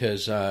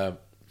because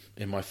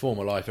in my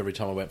former life, every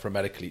time I went for a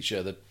medical each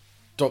year, the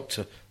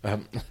doctor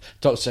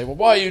say, well,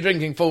 why are you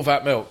drinking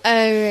full-fat milk? Oh,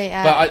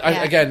 right.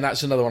 But again,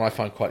 that's another one I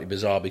find quite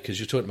bizarre because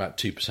you're talking about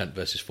 2%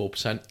 versus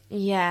 4%.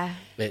 Yeah.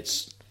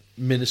 It's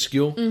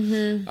minuscule.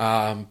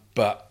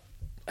 But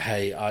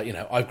hey,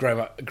 I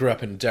grew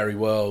up in the dairy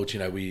world.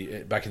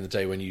 We back in the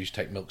day when you used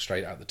to take milk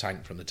straight out of the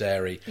tank from the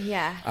dairy.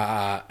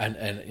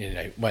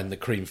 And when the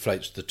cream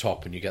floats to the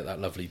top and you get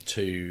that lovely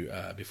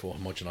before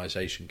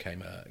homogenisation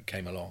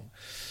came along.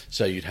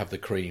 So you'd have the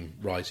cream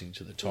rising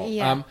to the top.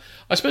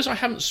 I suppose I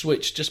haven't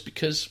switched just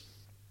because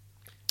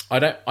I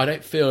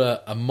don't feel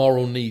a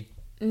moral need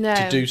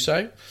to do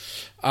so,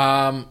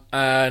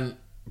 and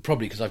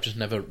probably because I've just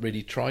never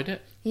really tried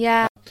it.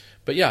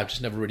 But I've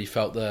just never really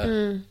felt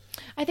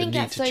I think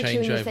that's so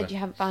true when you said you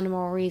haven't found a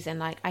moral reason.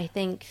 Like, I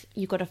think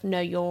you've got to know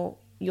your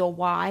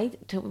why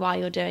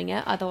you're doing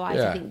it. Otherwise,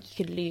 I think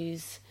you could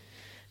lose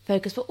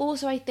focus. But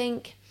also, I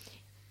think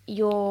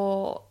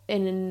you're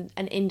in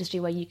an industry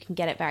where you can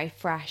get it very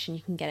fresh and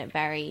you can get it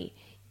very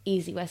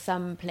easy, where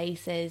some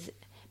places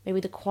maybe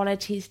the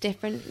quality is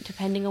different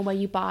depending on where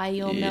you buy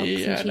your milks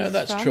and cheeses no,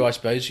 that's from? true, I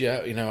suppose.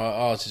 Yeah,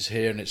 ours is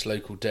here, and it's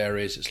local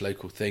dairies, it's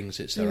local things,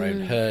 it's their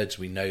own herds.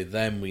 We know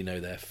them, we know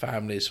their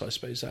families. So I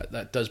suppose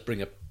that does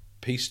bring a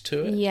piece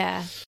to it.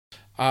 Yeah.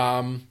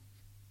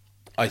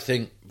 I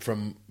think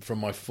from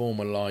my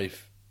former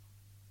life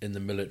in the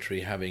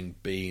military, having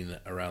been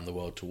around the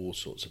world to all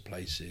sorts of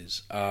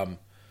places,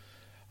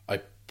 I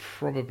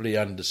probably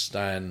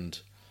understand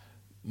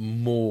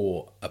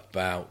more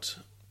about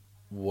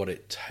what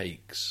it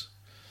takes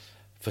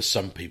for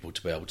some people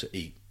to be able to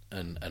eat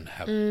and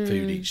have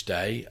food each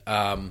day.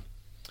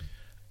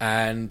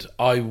 And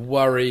I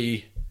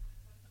worry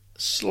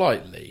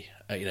slightly.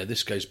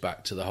 This goes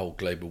back to the whole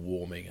global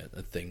warming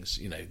and things.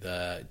 David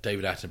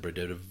Attenborough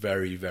did a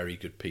very, very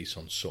good piece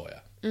on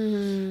soya.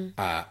 And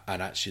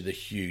actually the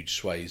huge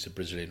swathes of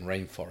Brazilian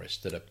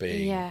rainforest that are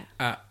being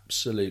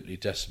absolutely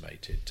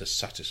decimated to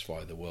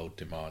satisfy the world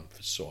demand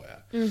for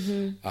soya.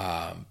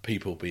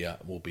 People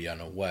will be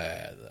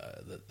unaware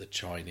that the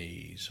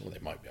Chinese, or they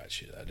might be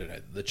actually, I don't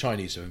know, the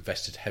Chinese have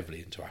invested heavily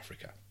into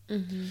Africa.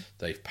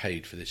 They've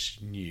paid for this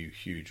new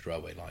huge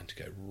railway line to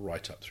go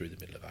right up through the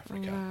middle of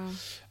Africa.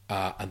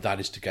 Wow. And that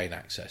is to gain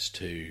access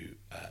to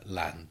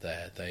land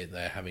there.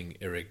 They're having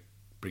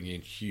bringing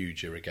in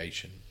huge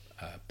irrigation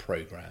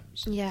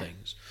programs and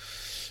things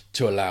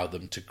to allow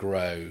them to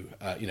grow.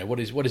 What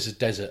is a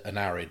desert, an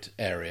arid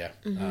area,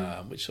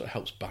 which sort of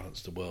helps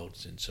balance the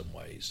world in some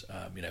ways.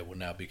 Will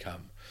now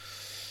become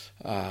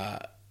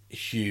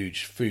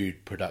huge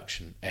food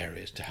production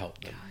areas to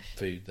help them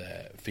feed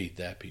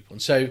their people.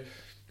 And so,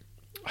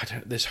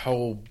 this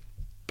whole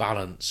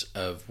balance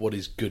of what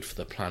is good for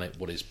the planet,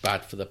 what is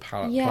bad for the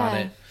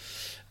planet,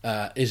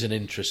 is an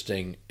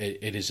interesting.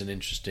 It is an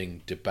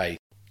interesting debate.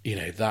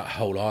 That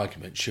whole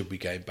argument, should we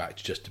go back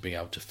to just to being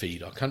able to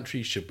feed our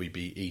country? Should we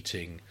be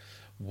eating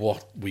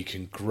what we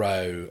can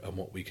grow and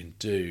what we can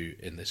do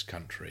in this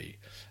country,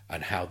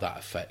 and how that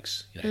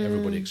affects,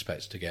 everybody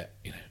expects to get,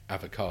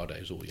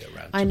 avocados all year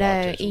round. I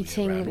know,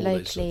 eating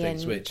locally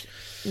things, and which,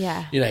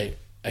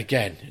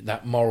 again,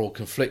 that moral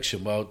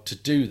confliction. Well, to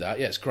do that,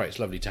 it's great, it's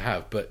lovely to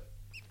have, but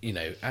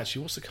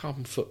actually, what's the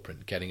carbon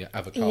footprint getting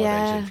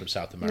avocados in from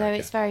South America? No,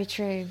 it's very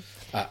true.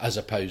 As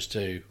opposed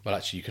to, well,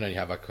 actually, you can only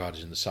have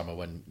avocados in the summer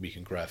when we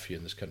can grow a few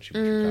in this country,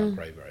 which we can't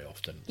grow very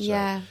often.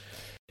 So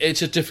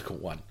it's a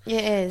difficult one.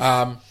 It is.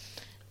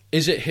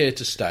 Is it here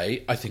to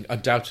stay? I think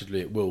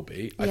undoubtedly it will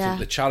be. I think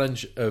the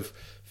challenge of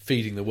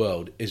feeding the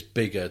world is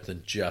bigger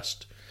than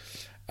just,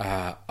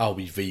 are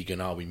we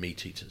vegan, are we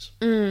meat eaters?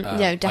 No,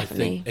 definitely. I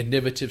think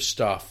innovative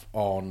stuff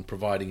on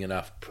providing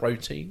enough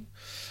protein,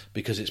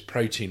 because its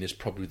protein is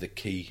probably the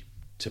key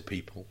to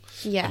people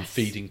and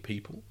feeding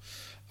people.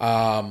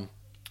 At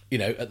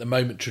the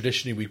moment,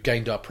 traditionally, we've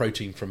gained our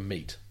protein from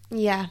meat.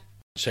 Yeah.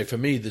 So for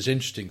me, there's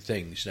interesting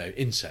things,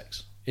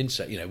 insects.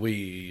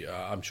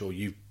 I'm sure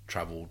you've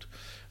travelled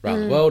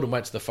around the world and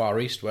went to the Far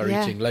East, where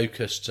eating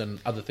locusts and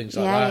other things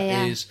like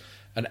that is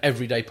an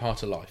everyday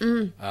part of life.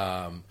 They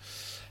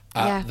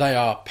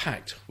are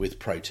packed with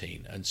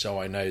protein. And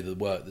so I know the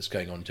work that's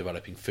going on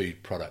developing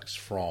food products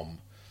from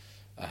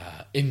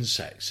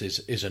insects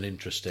is an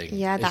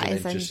interesting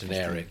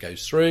area it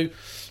goes through.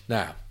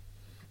 Now,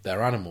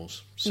 they're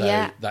animals, so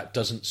that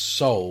doesn't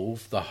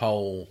solve the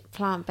whole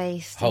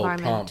plant-based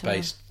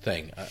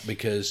thing,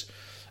 because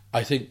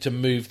I think to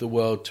move the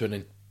world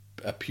to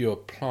a pure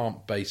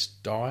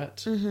plant-based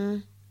diet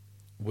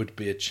would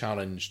be a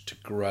challenge to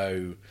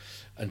grow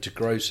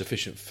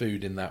sufficient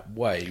food in that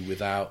way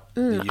without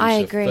the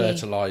use of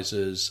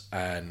fertilizers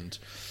and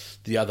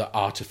the other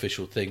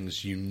artificial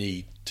things you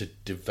need to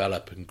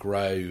develop and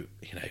grow.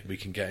 We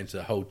can get into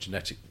the whole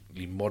genetically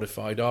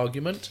modified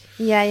argument.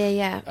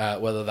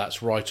 Whether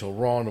that's right or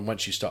wrong, and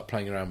once you start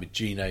playing around with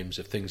genomes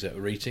of things that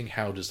we're eating,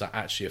 how does that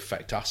actually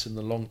affect us in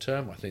the long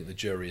term? I think the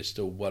jury is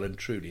still well and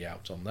truly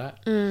out on that.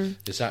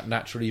 Is that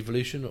natural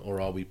evolution,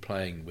 or are we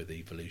playing with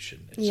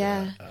evolution?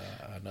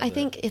 I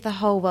think if the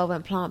whole world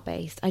went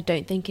plant-based, I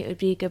don't think it would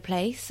be a good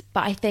place.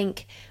 But I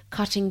think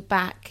cutting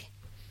back,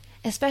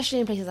 especially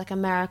in places like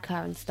America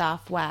and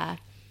stuff, where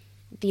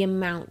the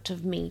amount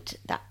of meat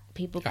that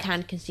people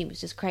can consume is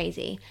just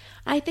crazy.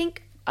 I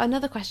think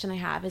another question I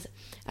have is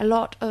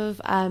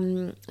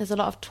there's a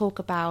lot of talk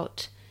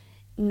about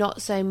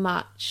not so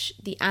much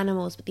the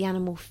animals, but the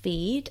animal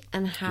feed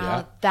and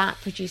how that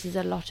produces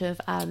a lot of...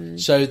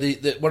 So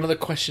the one of the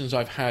questions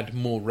I've had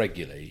more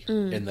regularly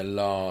in the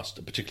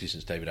last, particularly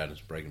since David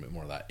Adams breaking a bit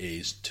more of that,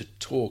 is to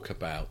talk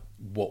about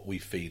what we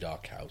feed our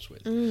cows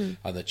with and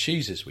the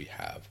cheeses we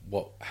have.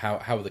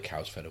 How are the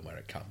cows fed and where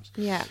it comes?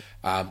 Yeah.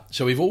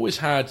 So we've always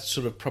had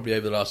sort of probably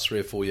over the last 3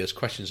 or 4 years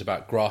questions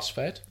about grass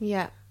fed.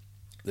 Yeah.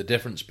 The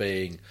difference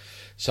being,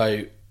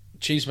 so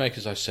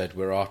cheesemakers, I said,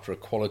 we're after a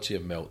quality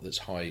of milk that's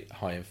high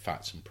in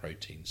fats and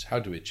proteins. How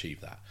do we achieve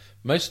that?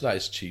 Most of that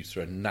is achieved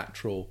through a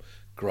natural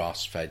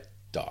grass-fed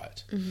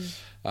diet.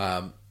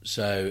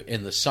 So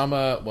in the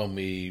summer, when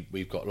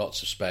we've got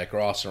lots of spare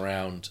grass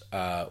around,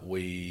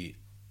 we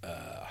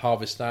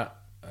harvest that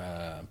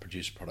and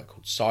produce a product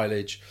called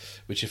silage,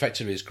 which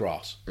effectively is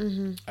grass,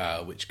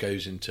 which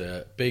goes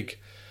into big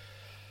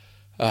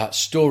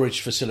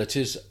storage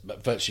facilities,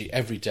 virtually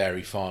every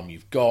dairy farm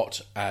you've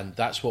got, and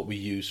that's what we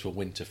use for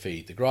winter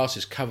feed. The grass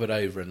is covered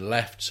over and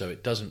left, so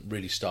it doesn't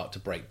really start to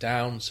break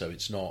down, so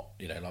it's not,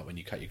 like when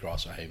you cut your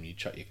grass at home, you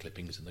chuck your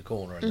clippings in the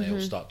corner and they all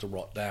start to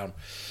rot down.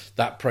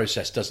 That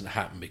process doesn't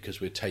happen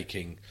because we're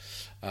taking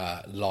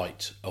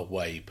light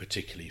away,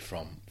 particularly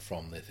from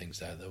the things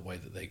there. The way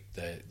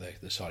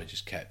that the silage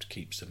is kept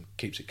keeps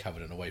it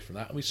covered and away from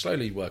that, and we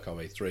slowly work our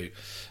way through.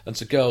 And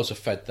so girls are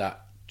fed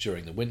that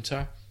during the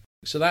winter.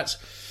 So that's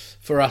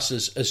for us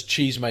as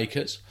cheese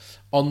makers.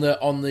 On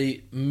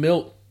the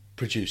milk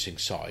producing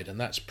side, and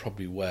that's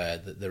probably where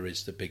there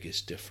is the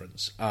biggest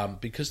difference,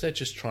 because they're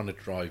just trying to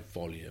drive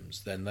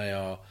volumes. Then they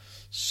are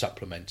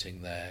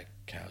supplementing their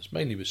cows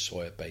mainly with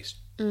soya-based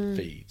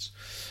feeds,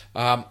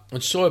 and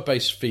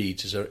soya-based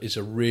feeds is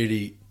a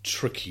really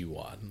tricky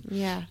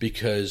one,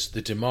 because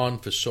the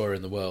demand for soya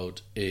in the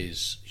world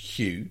is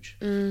huge.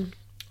 It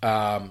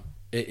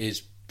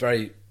is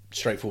very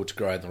straightforward to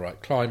grow in the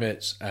right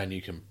climates, and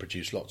you can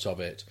produce lots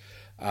of it.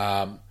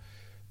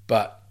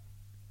 But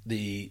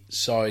the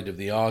side of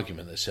the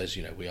argument that says,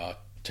 we are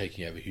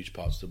taking over huge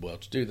parts of the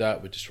world to do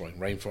that, we're destroying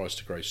rainforests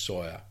to grow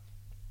soya.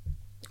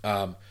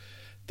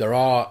 There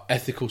are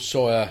ethical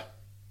soya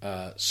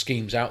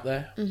schemes out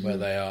there where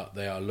they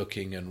are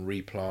looking and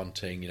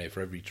replanting.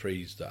 For every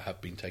trees that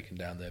have been taken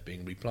down, they're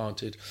being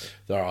replanted.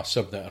 There are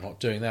some that are not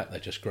doing that;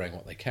 they're just growing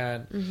what they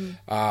can.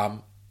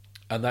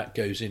 And that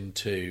goes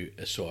into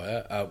a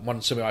soya.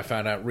 Something I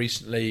found out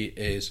recently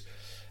is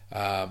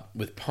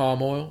with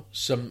palm oil,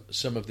 some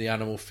of the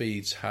animal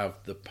feeds have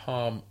the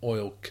palm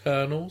oil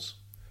kernels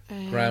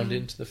ground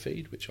into the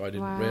feed, which I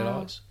didn't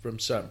realise, from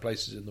certain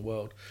places in the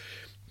world.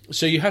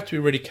 So you have to be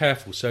really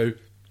careful. So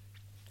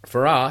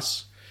for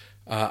us,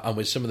 and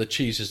with some of the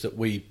cheeses that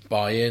we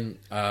buy in,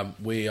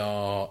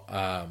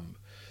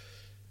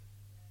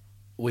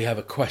 we have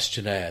a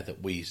questionnaire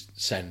that we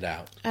send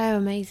out. Oh,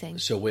 amazing.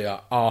 So we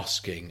are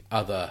asking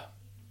other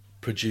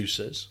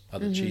producers,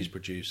 cheese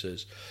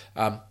producers,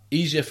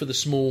 easier for the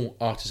small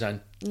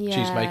artisan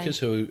cheesemakers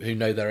who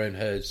know their own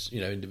herds,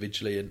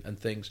 individually and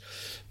things.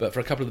 But for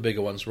a couple of the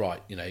bigger ones,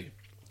 right,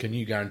 can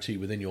you guarantee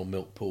within your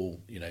milk pool,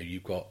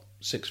 you've got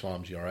 6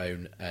 farms your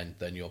own, and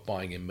then you're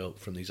buying in milk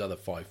from these other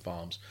 5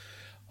 farms.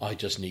 I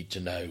just need to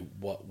know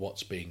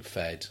what's being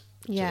fed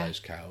to those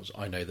cows.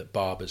 I know that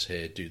barbers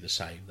here do the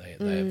same. They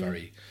are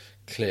very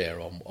clear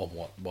on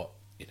what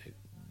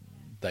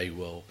they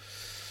will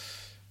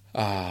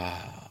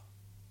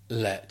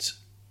let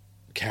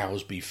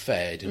cows be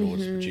fed in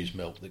order to produce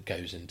milk that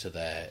goes into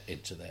their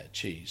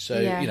cheese.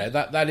 So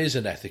that is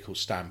an ethical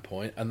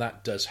standpoint, and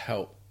that does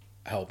help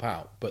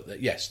out.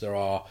 But yes, there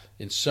are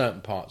in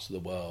certain parts of the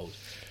world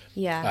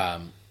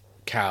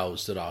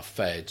cows that are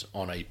fed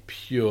on a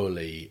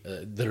purely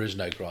there is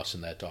no grass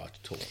in their diet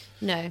at all.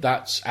 No,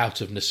 that's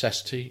out of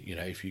necessity.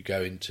 If you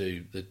go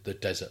into the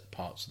desert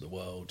parts of the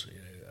world,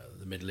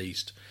 the Middle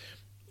East,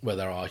 where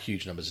there are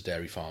huge numbers of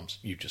dairy farms,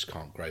 you just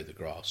can't grow the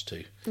grass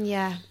to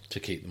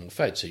keep them all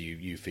fed. So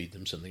you feed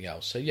them something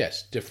else. So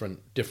yes,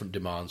 different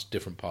demands,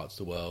 different parts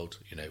of the world.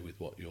 With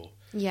what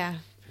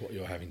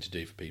you're having to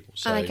do for people.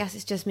 So, and I guess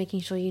it's just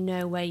making sure you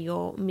know where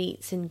your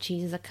meats and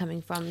cheeses are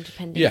coming from,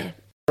 depending. Yeah,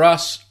 for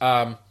us.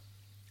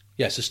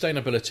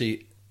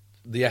 Sustainability,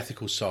 the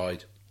ethical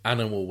side,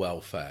 animal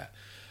welfare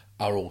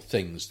are all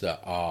things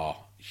that are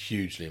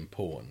hugely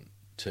important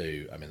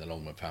to, the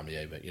Longman family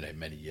over,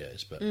 many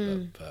years, but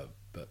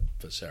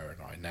for Sarah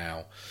and I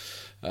now,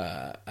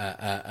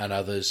 and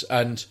others.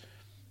 And,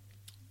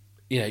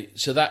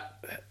 so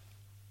that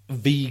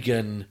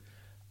vegan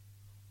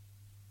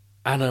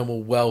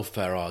animal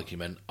welfare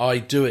argument, I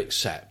do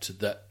accept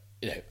that,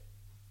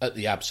 at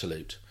the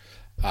absolute,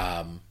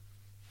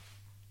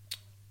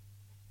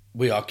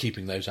 we are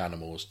keeping those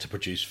animals to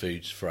produce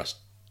foods for us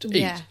to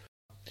eat.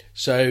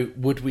 So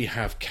would we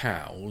have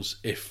cows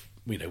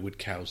would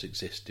cows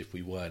exist if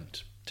we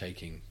weren't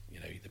taking,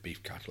 either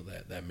beef cattle,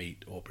 their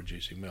meat, or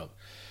producing milk?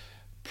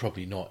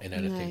 Probably not in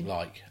anything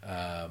like,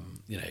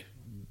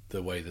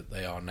 the way that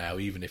they are now,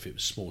 even if it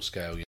was small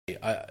scale.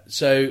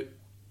 So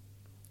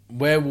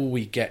where will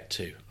we get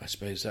to? I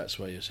suppose that's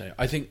what you're saying.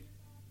 I think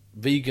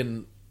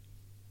vegan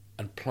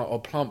and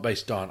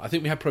plant-based diet, I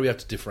think we probably have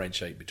to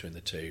differentiate between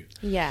the two.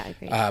 Yeah, I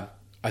agree.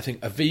 I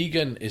think a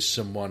vegan is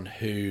someone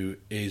who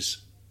is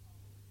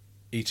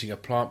eating a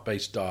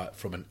plant-based diet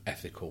from an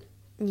ethical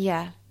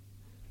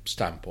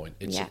standpoint.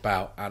 It's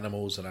about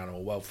animals and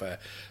animal welfare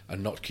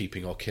and not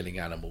keeping or killing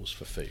animals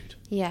for food.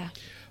 Yeah.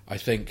 I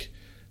think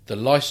the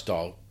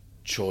lifestyle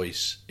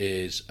choice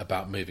is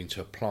about moving to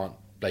a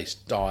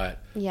plant-based diet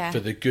for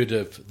the good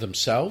of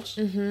themselves.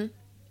 Mm-hmm.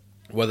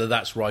 Whether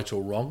that's right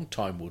or wrong,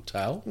 time will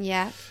tell.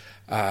 Yeah.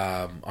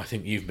 I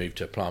think you've moved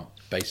to a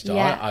plant-based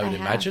diet, I would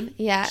imagine.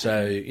 Yeah.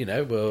 So,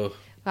 we'll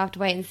have to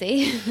wait and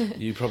see.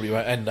 You probably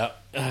won't end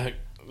up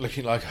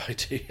looking like I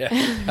do,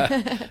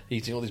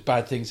 eating all these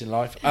bad things in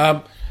life.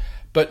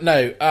 But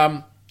no,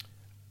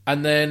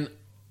 and then,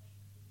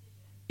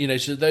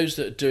 so those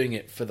that are doing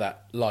it for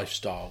that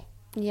lifestyle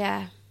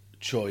Yeah.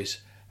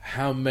 choice,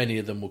 how many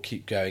of them will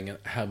keep going, and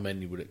how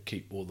many will it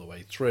keep all the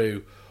way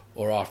through,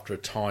 or after a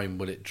time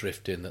will it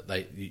drift in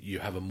that you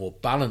have a more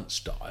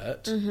balanced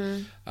diet,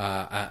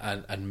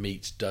 and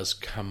meat does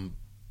come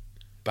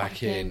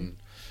back in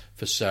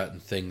for certain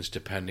things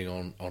depending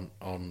on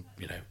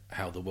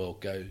how the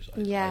world goes,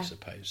 I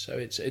suppose. So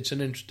it's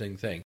an interesting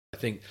thing. I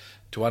think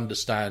to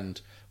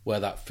understand where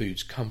that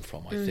food's come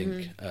from, I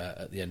think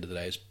at the end of the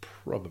day is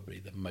probably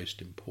the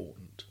most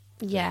important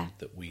thing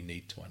that we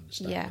need to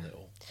understand with it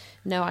all.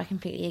 No, I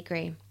completely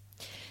agree.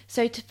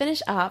 So to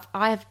finish up,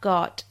 I've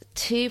got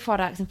 2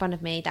 products in front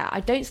of me that I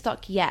don't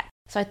stock yet.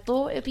 So I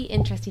thought it would be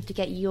interesting to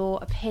get your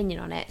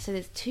opinion on it. So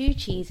there's 2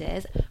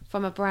 cheeses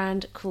from a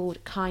brand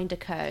called Kinda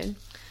Co.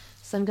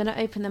 So I'm going to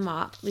open them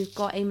up. We've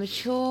got a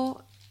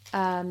mature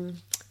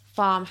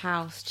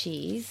farmhouse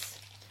cheese,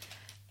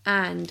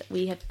 and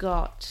we have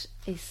got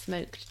a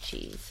smoked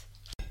cheese.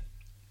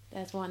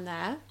 There's one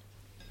there.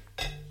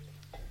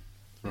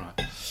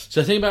 Right.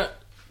 So the thing about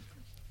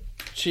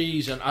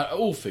cheese and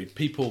all food,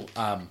 people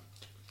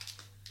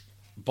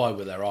buy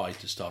with their eye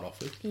to start off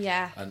with.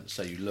 Yeah. And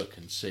so you look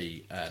and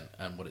see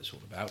and what it's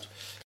all about.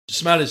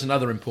 Smell is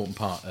another important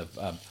part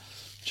of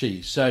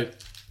cheese. So,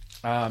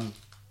 okay.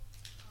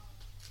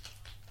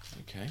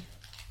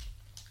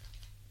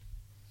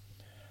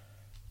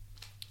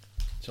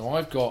 So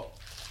I've got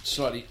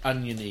slightly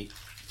oniony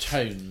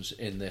tones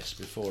in this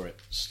before it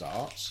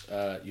starts.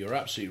 You're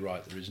absolutely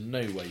right. There is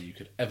no way you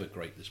could ever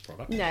grate this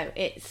product. No,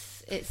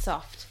 it's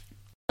soft.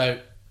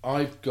 So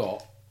I've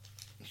got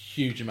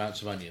huge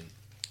amounts of onion.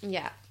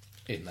 Yeah.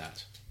 In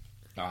that.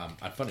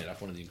 And funny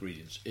enough, one of the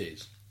ingredients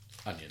is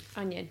onion.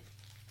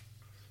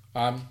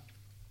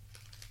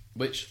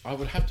 Which I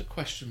would have to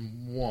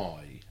question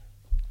why.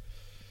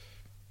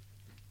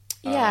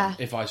 Yeah.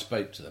 If I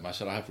spoke to them, I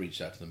said I have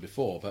reached out to them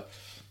before, but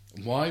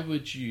why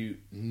would you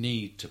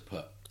need to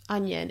put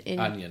onion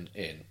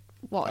in?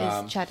 What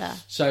is cheddar?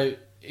 So,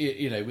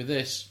 with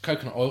this,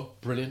 coconut oil,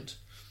 brilliant.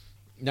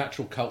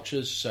 Natural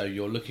cultures, so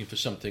you're looking for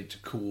something to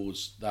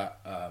cause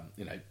that,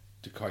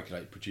 to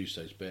produce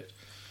those bits.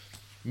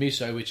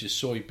 Miso, which is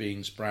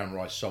soybeans, brown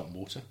rice, salt and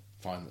water.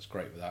 Fine, that's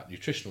great with that.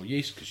 Nutritional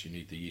yeast, because you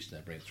need the yeast in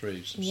there to bring it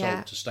through. Some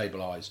salt to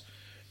stabilise.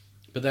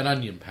 But then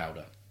onion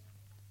powder.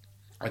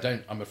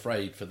 I'm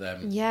afraid for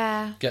them.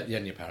 Yeah. Get the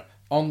onion powder.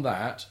 On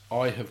that,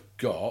 I have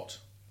got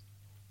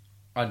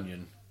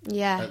onion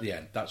at the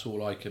end. That's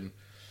all I can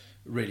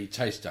really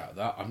taste out of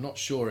that. I'm not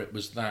sure it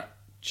was that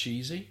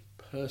cheesy,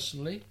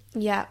 personally.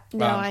 Yeah,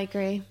 no, I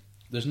agree.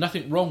 There's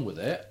nothing wrong with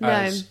it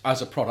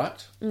as a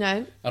product.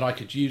 No. And I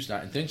could use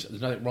that in things.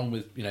 There's nothing wrong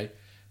with,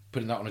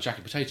 putting that on a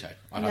jacket potato.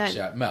 I'd have to see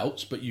how it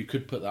melts, but you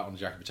could put that on a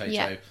jacket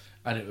potato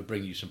and it would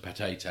bring you some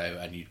potato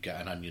and you'd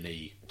get an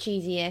oniony,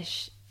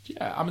 cheesy-ish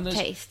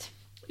taste.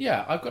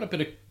 Yeah, I've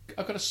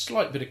got a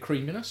slight bit of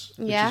creaminess,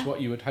 which is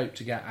what you would hope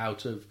to get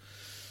out of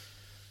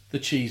the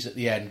cheese at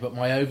the end, but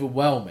my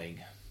overwhelming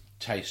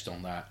taste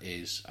on that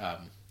is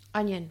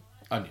onion.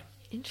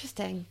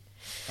 Interesting.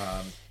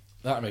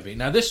 That may be.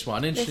 Now this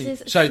one, interesting.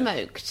 This is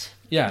smoked.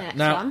 Yeah. Next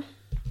now, one.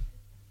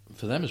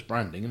 For them as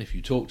branding, and if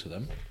you talk to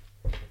them,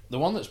 the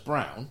one that's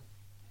brown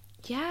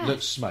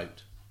looks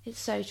smoked. It's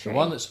so true. The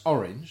one that's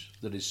orange,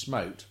 that is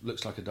smoked,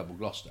 looks like a double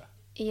Gloucester.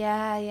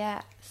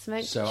 Yeah.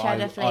 Smoked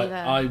cheddar flavour.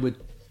 I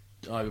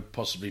would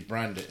possibly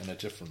brand it in a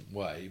different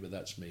way, but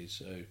that's me.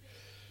 So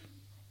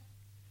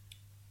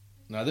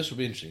now this will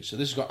be interesting. So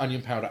this has got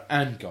onion powder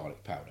and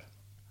garlic powder.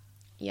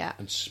 Yeah.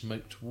 And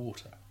smoked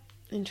water.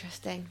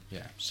 Interesting.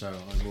 Yeah, so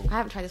I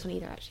haven't tried this one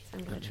either, actually, so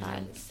I'm going to try it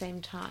at the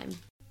same time.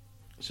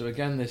 So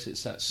again,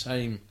 it's that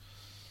same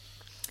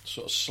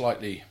sort of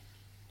slightly...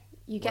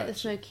 You get the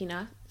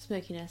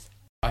smokiness.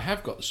 I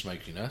have got the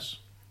smokiness,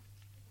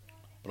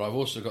 but I've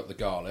also got the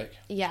garlic.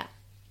 Yeah.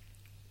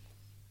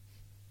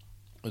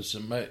 And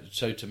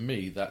so to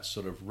me, that's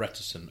sort of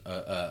reminiscent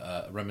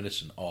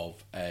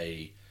of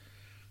a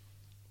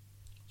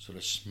sort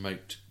of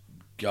smoked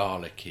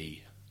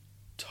garlicky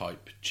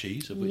type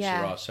cheese, of which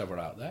there are several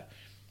out there.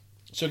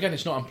 So again,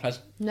 it's not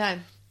unpleasant. No.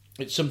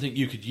 It's something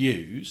you could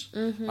use.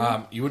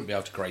 Mm-hmm. You wouldn't be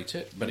able to grate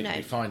it, but it'd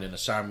be fine in a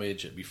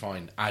sandwich. It'd be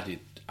fine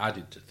added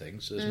to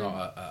things. So there's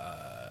not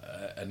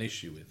an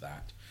issue with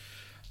that.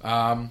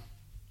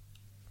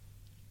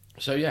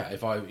 So yeah,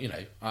 if I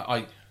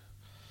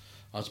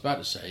was about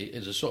to say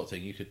it's a sort of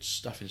thing you could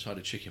stuff inside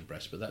a chicken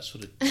breast, but that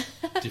sort of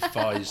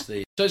defies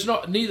the. So it's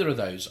not. Neither of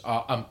those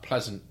are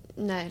unpleasant.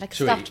 No, like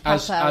to stuffed eat.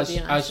 pepper would be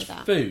nice as with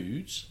that.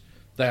 Foods,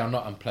 they are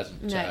not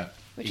unpleasant to eat.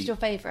 Which is your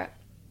favourite?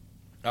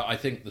 I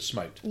think the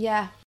smoked.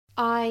 Yeah.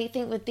 I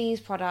think with these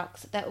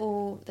products, they're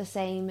all the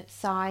same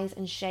size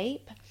and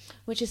shape,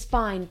 which is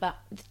fine, but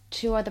the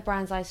 2 other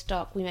brands I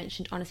stock, we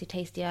mentioned Honestly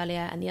Tasty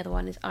earlier, and the other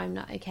one is I'm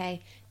Not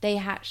Okay. They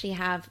actually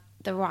have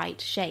the right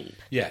shape.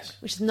 Yes.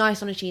 Which is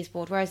nice on a cheese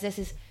board, whereas this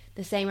is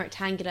the same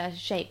rectangular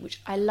shape,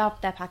 which I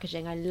love their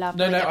packaging. I love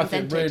the way they're presented. I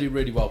think really,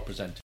 really well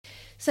presented.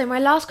 So my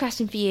last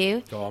question for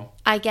you. Go on.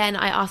 Again,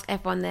 I ask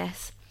everyone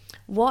this.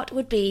 What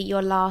would be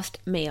your last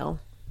meal?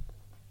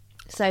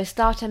 So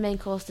starter, main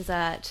course,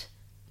 dessert.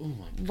 Oh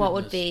my goodness. what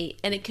would be,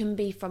 and it can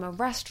be from a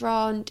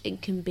restaurant,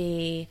 it can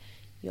be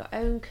your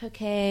own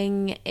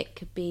cooking, it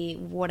could be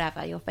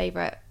whatever, your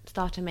favourite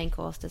starter, main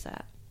course,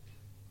 dessert.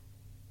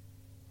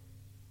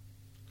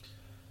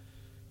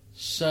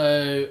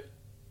 So,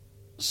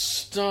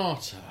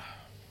 starter,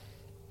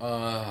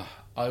 I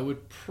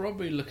would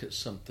probably look at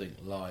something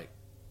like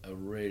a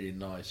really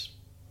nice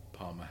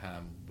Parma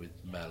ham with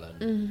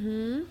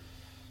melon.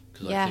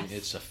 Because I think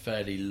it's a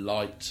fairly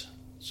light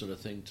sort of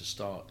thing to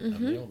start a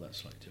meal.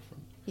 That's like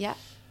different. Yeah.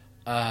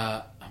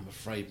 I'm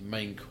afraid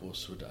main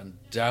course would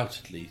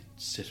undoubtedly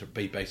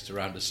be based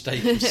around a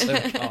steak of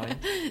some kind.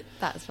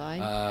 That's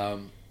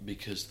fine.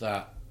 Because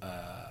that,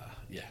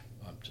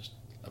 I'm just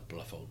a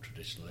bluff old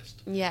traditionalist.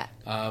 Yeah.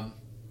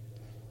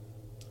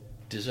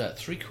 Dessert,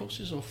 3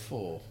 courses or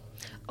 4?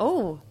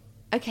 Oh,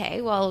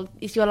 okay. Well,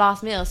 it's your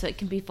last meal, so it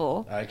can be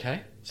 4.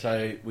 Okay.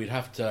 So we'd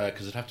have to,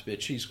 because it'd have to be a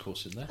cheese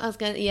course in there. I was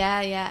going to,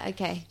 yeah,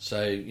 okay.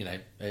 So,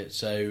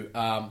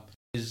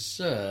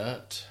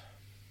 dessert,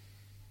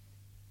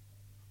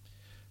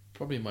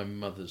 probably my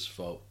mother's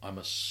fault. I'm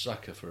a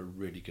sucker for a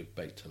really good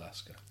baked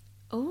Alaska.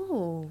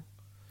 Oh,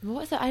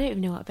 what is it? I don't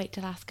even know what a baked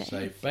Alaska is.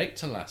 So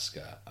baked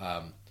Alaska,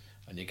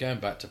 and you're going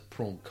back to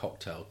prawn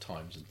cocktail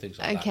times and things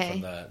like that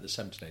from the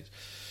 1780s.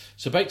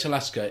 So baked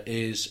Alaska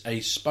is a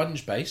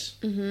sponge base.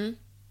 Mm-hmm.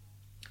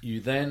 You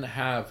then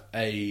have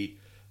a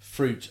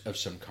fruit of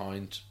some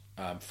kind,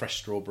 fresh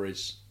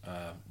strawberries,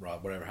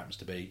 whatever it happens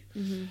to be.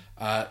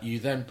 Mm-hmm. You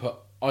then put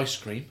ice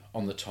cream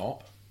on the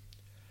top,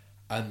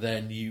 and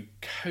then you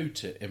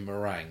coat it in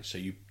meringue. So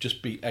you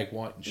just beat egg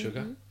white and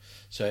sugar. Mm-hmm.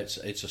 So it's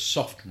a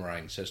soft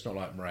meringue. So it's not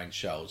like meringue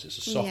shells. It's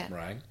a soft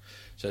meringue.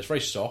 So it's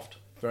very soft,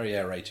 very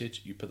aerated.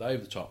 You put that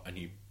over the top, and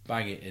you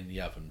bang it in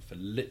the oven for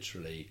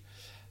literally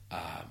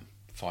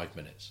 5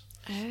 minutes.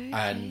 Okay.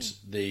 And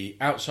the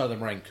outside of the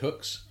meringue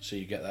cooks, so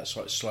you get that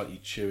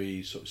slightly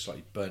chewy, sort of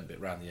slightly burnt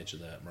bit around the edge of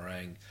the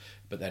meringue,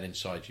 but then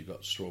inside you've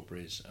got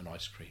strawberries and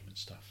ice cream and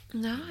stuff.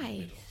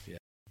 Nice. Yeah.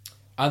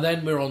 And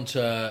then we're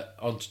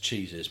onto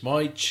cheeses.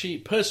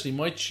 Personally,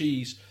 my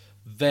cheese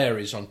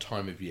varies on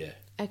time of year.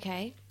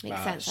 Okay,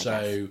 makes sense.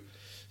 So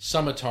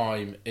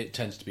summertime, it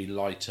tends to be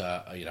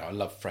lighter. I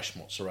love fresh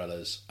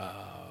mozzarella's.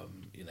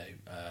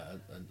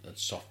 And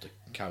softer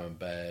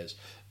camemberts,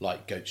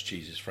 like goat's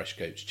cheeses, fresh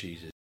goat's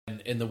cheeses. And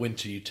in the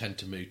winter, you tend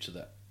to move to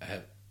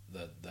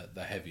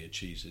the heavier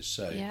cheeses.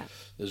 So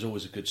there's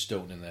always a good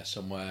Stilton in there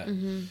somewhere.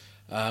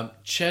 Mm-hmm.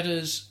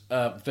 Cheddars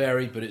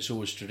vary, but it's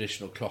always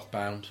traditional cloth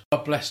bound.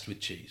 I'm blessed with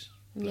cheese.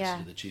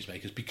 Blessed with the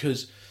cheesemakers,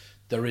 because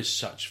there is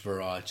such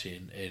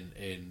variety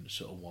in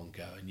sort of one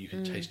go, and you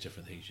can taste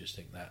different things. You just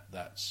think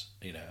that's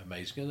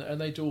amazing, and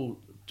they do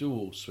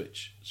all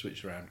switch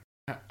around.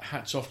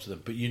 Hats off to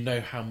them, but you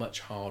know how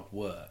much hard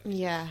work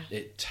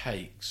it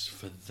takes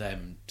for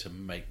them to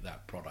make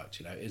that product.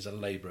 It is a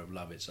labour of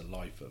love. It's a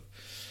life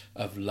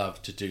of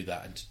love to do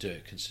that, and to do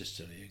it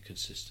consistently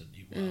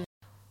well.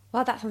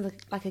 Well, that sounds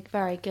like a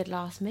very good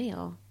last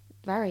meal.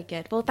 Very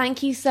good. Well,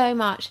 thank you so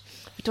much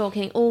for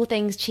talking all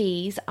things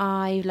cheese.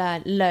 I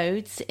learned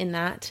loads in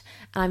that,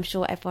 and I'm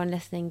sure everyone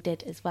listening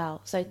did as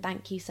well. So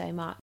thank you so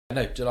much.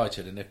 No,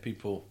 delighted. And if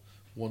people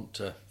want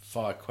to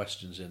fire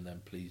questions in,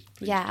 then please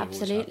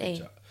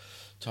absolutely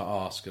to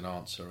ask and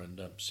answer, and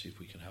see if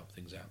we can help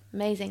things out.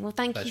 Amazing. Well,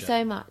 thank you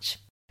so much.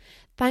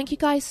 Thank you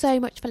guys so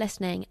much for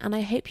listening, and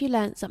I hope you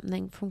learned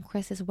something from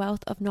Chris's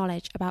wealth of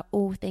knowledge about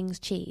all things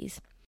cheese.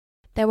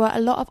 There were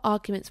a lot of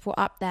arguments brought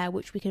up there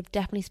which we could have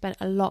definitely spent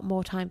a lot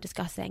more time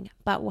discussing,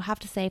 but we'll have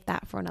to save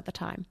that for another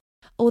time.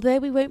 Although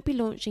we won't be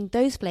launching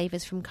those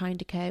flavours from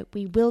Kind & Co,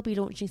 we will be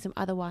launching some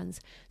other ones,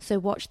 so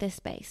watch this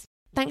space.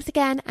 Thanks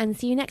again, and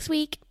see you next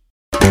week.